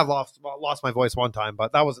have lost my voice one time,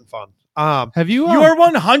 but that wasn't fun. Have you? You are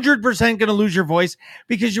 100% going to lose your voice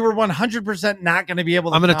because you were 100% not going to be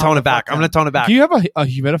able to. I'm going to tone it back. Do you have a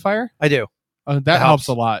humidifier? I do. That helps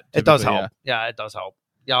a lot. It does help. Yeah, it does help.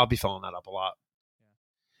 Yeah, I'll be filling that up a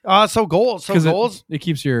lot. So goals. It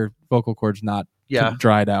keeps your vocal cords not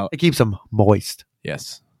dried out. It keeps them moist.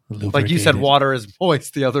 Yes. Like you said, water is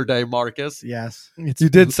moist the other day, Marcus. Yes. You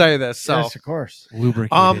did say this. So. Yes, of course.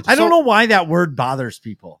 Lubricated. I don't know why that word bothers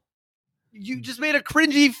people. You just made a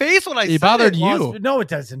cringy face when I said it. Bothered it. you. No, it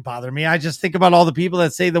doesn't bother me. I just think about all the people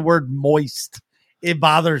that say the word moist. It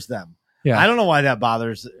bothers them. Yeah. I don't know why that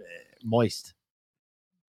bothers moist.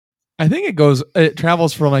 I think it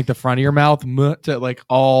travels from like the front of your mouth to like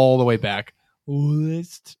all the way back.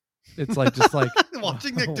 Moist. It's like just like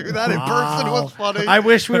watching Nick do that in person was funny. I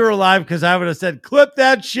wish we were live because I would have said, "Clip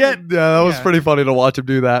that shit." Yeah, that was pretty funny to watch him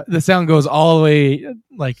do that. The sound goes all the way,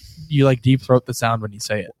 like you like deep throat the sound when you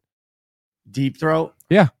say it. Deep throat.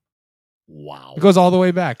 Yeah. Wow. It goes all the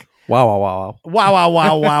way back. Wow.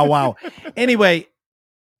 Anyway,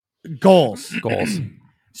 goals.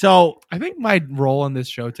 So I think my role in this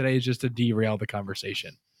show today is just to derail the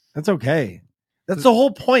conversation. That's okay. That's the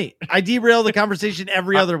whole point. I derail the conversation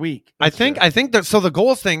every other week. I think that, so the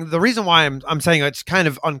goals thing, the reason why I'm saying it's kind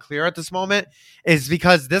of unclear at this moment is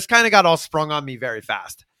because this kind of got all sprung on me very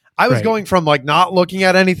fast. I was going from like not looking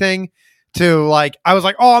at anything to like, I was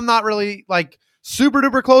like, oh, I'm not really like super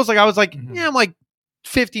duper close. Like I was like, yeah, I'm like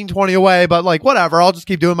 15, 20 away, but like, whatever, I'll just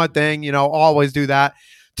keep doing my thing. I'll always do that,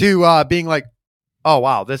 to being like, oh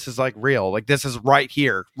wow, this is like real. Like this is right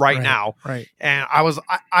here, right now. Right. And I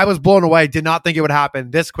was blown away. Did not think it would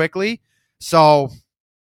happen this quickly. So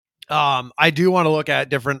I do want to look at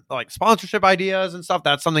different like sponsorship ideas and stuff.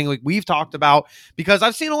 That's something like we've talked about because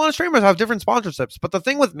I've seen a lot of streamers have different sponsorships. But the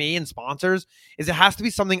thing with me and sponsors is it has to be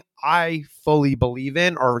something I fully believe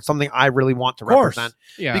in or something I really want to represent.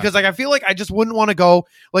 Yeah. Because like I feel like I just wouldn't want to go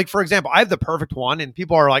like, for example, I have the perfect one and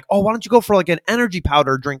people are like, oh, why don't you go for like an energy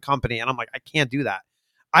powder drink company? And I'm like, I can't do that.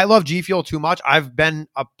 I love G Fuel too much. I've been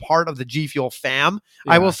a part of the G Fuel fam,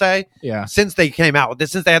 I will say, since they came out.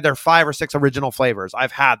 Since they had their 5 or 6 original flavors,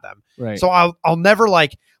 I've had them. Right. So I'll never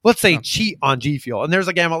like, let's say, cheat on G Fuel. And there's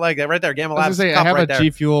a Gamma Leg right there. Gamma Labs. I have right a G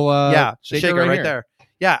Fuel shaker right there.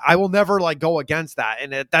 Yeah, I will never like go against that.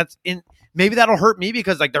 And that's in. Maybe that'll hurt me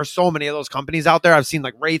because like there's so many of those companies out there. I've seen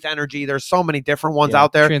like Wraith Energy. There's so many different ones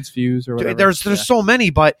out there. Transfuse or whatever. There's so many,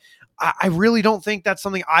 but I really don't think that's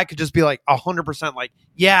something I could just be like 100% like,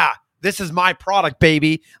 yeah, this is my product,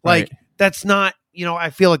 baby. Like that's not, I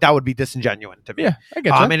feel like that would be disingenuous to me. Yeah, I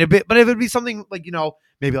get you. But if it'd be something like,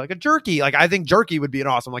 maybe like a jerky, like I think jerky would be an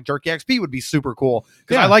awesome, like Jerky XP would be super cool.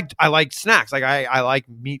 Cause I like snacks. Like I like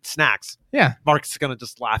meat snacks. Yeah. Mark's going to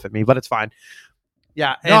just laugh at me, but it's fine.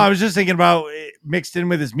 Yeah. No, I was just thinking about mixed in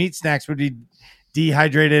with his meat snacks would be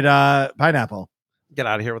dehydrated pineapple. Get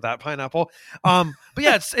out of here with that pineapple. But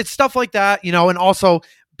yeah, it's stuff like that, and also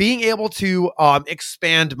being able to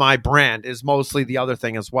expand my brand is mostly the other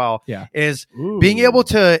thing as well. Yeah, is being able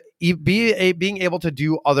to being able to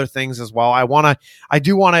do other things as well. I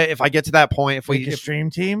do want to. If I get to that point, if we stream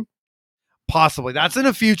team, possibly that's in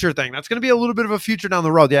a future thing. That's going to be a little bit of a future down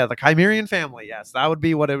the road. Yeah, the Chimerian family. Yes, that would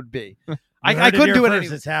be what it would be. I couldn't do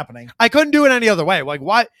it. It's happening. I couldn't do it any other way. Like,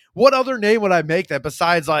 what other name would I make that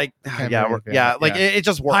besides like, it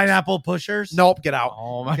just works. Pineapple pushers? Nope. Get out.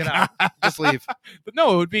 Oh my God. out. Just leave. But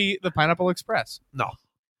no, it would be the Pineapple Express. No.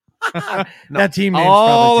 That team name's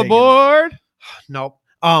all aboard. Nope.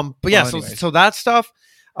 But yeah, so that stuff.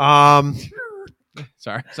 Sorry,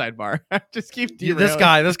 sidebar. Just keep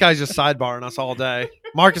derailing. This guy's just sidebarring us all day.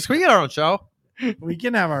 Marcus, can we get our own show? We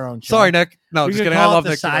can have our own show. Sorry, Nick. No, we just kidding. I love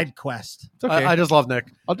the Nick. Side quest. It's okay. I just love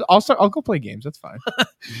Nick. I'll go play games. That's fine.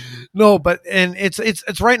 No, but and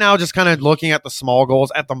it's right now just kind of looking at the small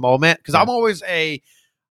goals at the moment because I'm always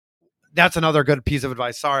that's another good piece of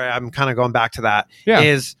advice. Sorry, I'm kind of going back to that. Yeah.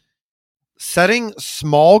 Is setting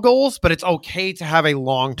small goals, but it's okay to have a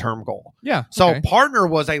long-term goal. Yeah. So partner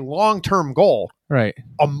was a long-term goal. Right.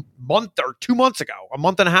 A month or 2 months ago, a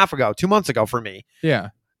month and a half ago, 2 months ago for me. Yeah.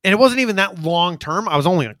 And it wasn't even that long term. I was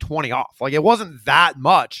only like 20 off. Like it wasn't that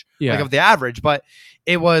much like of the average, but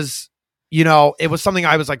it was you know, it was something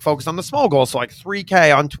I was like focused on the small goals. So like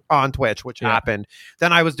 3K on Twitch, which happened.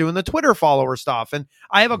 Then I was doing the Twitter follower stuff. And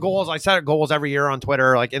I have a goals. I set goals every year on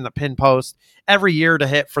Twitter, like in the pin post every year to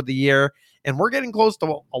hit for the year. And we're getting close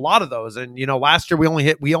to a lot of those. And, you know, last year we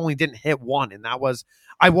only didn't hit one. And I was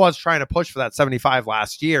trying to push for that 75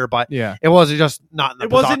 last year, but it wasn't just not in the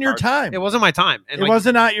It wasn't your time. It wasn't my time. And it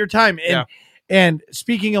wasn't not your time. And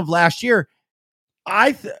speaking of last year,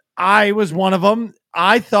 I was one of them.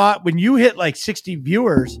 I thought when you hit like 60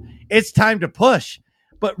 viewers, it's time to push.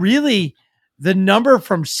 But really, the number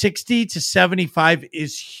from 60 to 75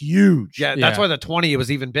 is huge. Yeah, that's why the 20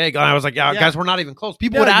 was even big. And I was like, guys, we're not even close.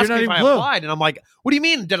 People would ask me if I applied. And I'm like, what do you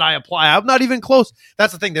mean, did I apply? I'm not even close.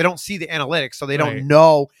 That's the thing. They don't see the analytics, so they don't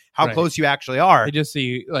know how close you actually are. They just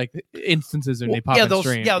see like instances when they pop in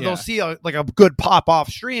stream. They'll see a good pop-off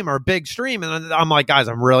stream or a big stream. And I'm like, guys,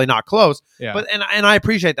 I'm really not close. Yeah. But and I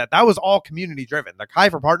appreciate that. That was all community-driven. The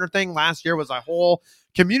Kai for Partner thing last year was a whole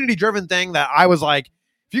community-driven thing that I was like,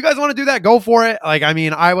 if you guys want to do that, go for it. Like, I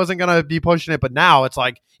mean, I wasn't going to be pushing it, but now it's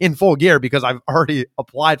like in full gear because I've already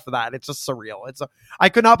applied for that. It's just surreal. I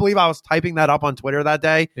could not believe I was typing that up on Twitter that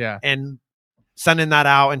day and sending that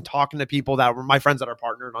out and talking to people that were my friends that are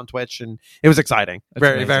partnered on Twitch. And it was exciting. That's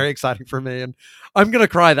very, amazing. very exciting for me. And I'm going to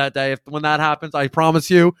cry that day. When that happens, I promise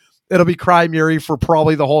you, it'll be Cry Muri for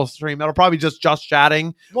probably the whole stream. It'll probably just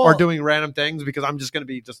chatting or doing random things because I'm just going to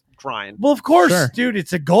be just crying. Well, of course, dude,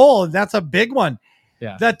 it's a goal. And that's a big one.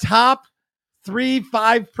 Yeah. The top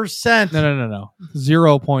 5%. No.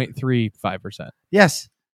 0.35%. Yes.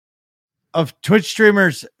 Of Twitch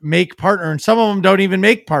streamers make partner, and some of them don't even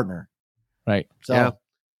make partner. Right. So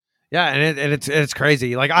and it's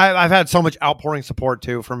crazy. Like I've had so much outpouring support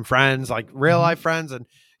too from friends, like real life friends, and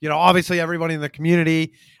you know, obviously everybody in the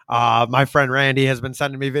community. My friend Randy has been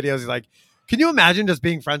sending me videos. He's like, can you imagine just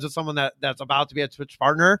being friends with someone that's about to be a Twitch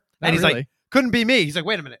partner? And he's like, couldn't be me. He's like,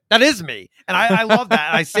 wait a minute, that is me. And I love that.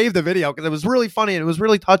 And I saved the video because it was really funny and it was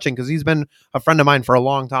really touching because he's been a friend of mine for a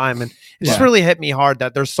long time. And it just really hit me hard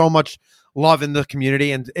that there's so much love in the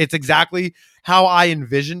community. And it's exactly how I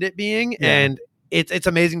envisioned it being. Yeah. And it's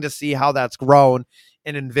amazing to see how that's grown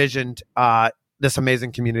and envisioned this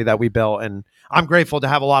amazing community that we built. And I'm grateful to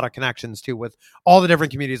have a lot of connections too with all the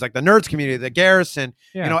different communities, like the Nerds community, the Garrison,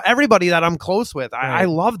 you know, everybody that I'm close with. I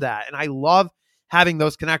love that. And I love having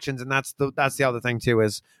those connections. And that's the other thing too,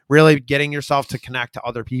 is really getting yourself to connect to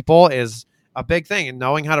other people is a big thing, and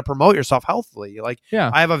knowing how to promote yourself healthily. Like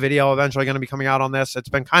I have a video eventually going to be coming out on this. It's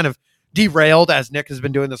been kind of derailed as Nick has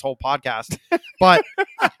been doing this whole podcast, but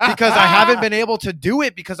because I haven't been able to do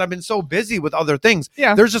it because I've been so busy with other things.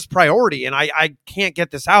 Yeah. There's just priority and I can't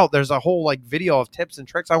get this out. There's a whole like video of tips and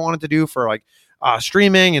tricks I wanted to do for like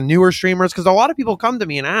streaming and newer streamers. Cause a lot of people come to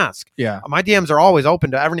me and ask, my DMs are always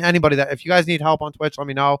open to anybody that if you guys need help on Twitch, let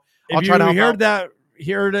me know. I'll try to help out.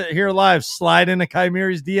 Here live, slide into Kai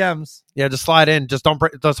Muri's DMs. Yeah. Just slide in. Just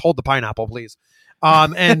just hold the pineapple, please.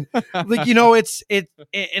 And like, you know, and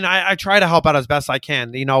I try to help out as best I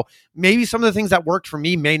can. You know, maybe some of the things that worked for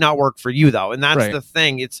me may not work for you though. And that's the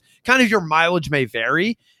thing. It's kind of your mileage may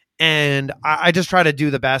vary. And I just try to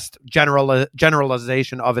do the best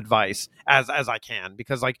generalization of advice as I can,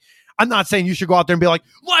 because like, I'm not saying you should go out there and be like,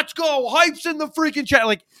 let's go, hype's in the freaking chat.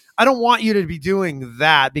 Like, I don't want you to be doing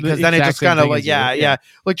that because then it just kind of like,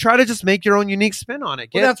 like try to just make your own unique spin on it.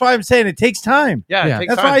 Well, that's why I'm saying it takes time. Yeah. It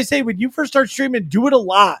takes that's time. Why I say when you first start streaming, do it a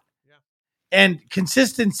lot and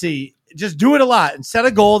consistency, just do it a lot and set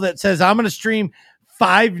a goal that says, I'm going to stream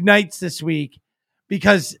 5 nights this week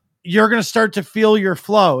because you're going to start to feel your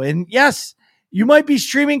flow. And yes, you might be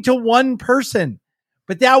streaming to one person,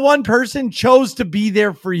 but that one person chose to be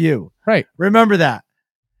there for you. Right. Remember that,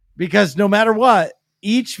 because no matter what,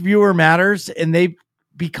 each viewer matters and they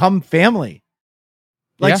become family.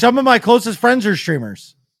 Like some of my closest friends are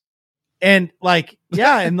streamers and like,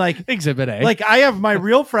 and like Exhibit A, like I have my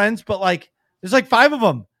real friends, but like there's like 5 of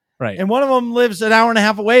them. Right. And one of them lives an hour and a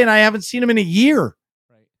half away and I haven't seen him in a year.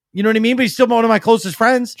 Right. You know what I mean? But he's still one of my closest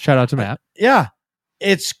friends. Shout out to Matt. Yeah.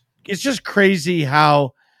 It's just crazy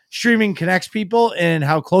how streaming connects people and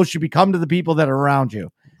how close you become to the people that are around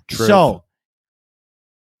you. Truth. So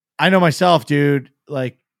I know myself, dude,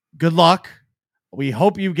 like good luck. We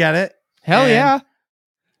hope you get it. Hell yeah.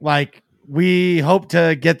 Like we hope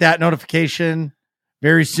to get that notification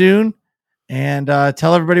very soon and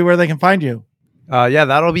tell everybody where they can find you.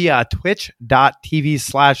 That'll be twitch.tv/the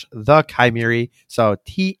Kai Muri. So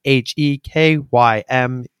TheKymeri.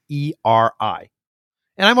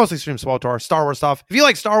 And I mostly stream SWTOR, Star Wars stuff. If you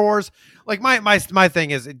like Star Wars, like my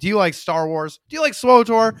thing is, do you like Star Wars? Do you like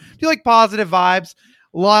SWTOR? Do you like positive vibes,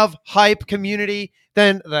 love, hype, community?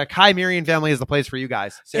 Then the Kai Murian family is the place for you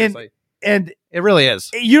guys. Seriously. And It really is.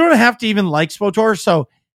 you don't have to even like SPOTOR. So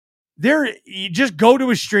you just go to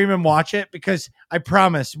his stream and watch it, because I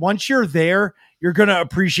promise once you're there, you're going to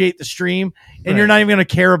appreciate the stream and you're not even going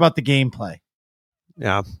to care about the gameplay.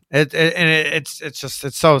 Yeah,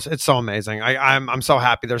 it's so amazing. I'm so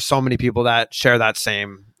happy. There's so many people that share that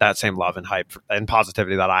same love and hype and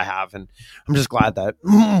positivity that I have, and I'm just glad that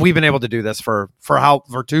we've been able to do this for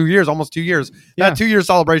 2 years, almost 2 years. Yeah. That 2-year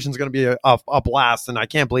celebration is going to be a blast, and I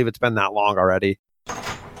can't believe it's been that long already.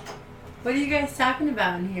 What are you guys talking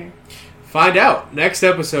about in here? Find out next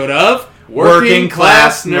episode of Working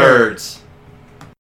Class Nerds.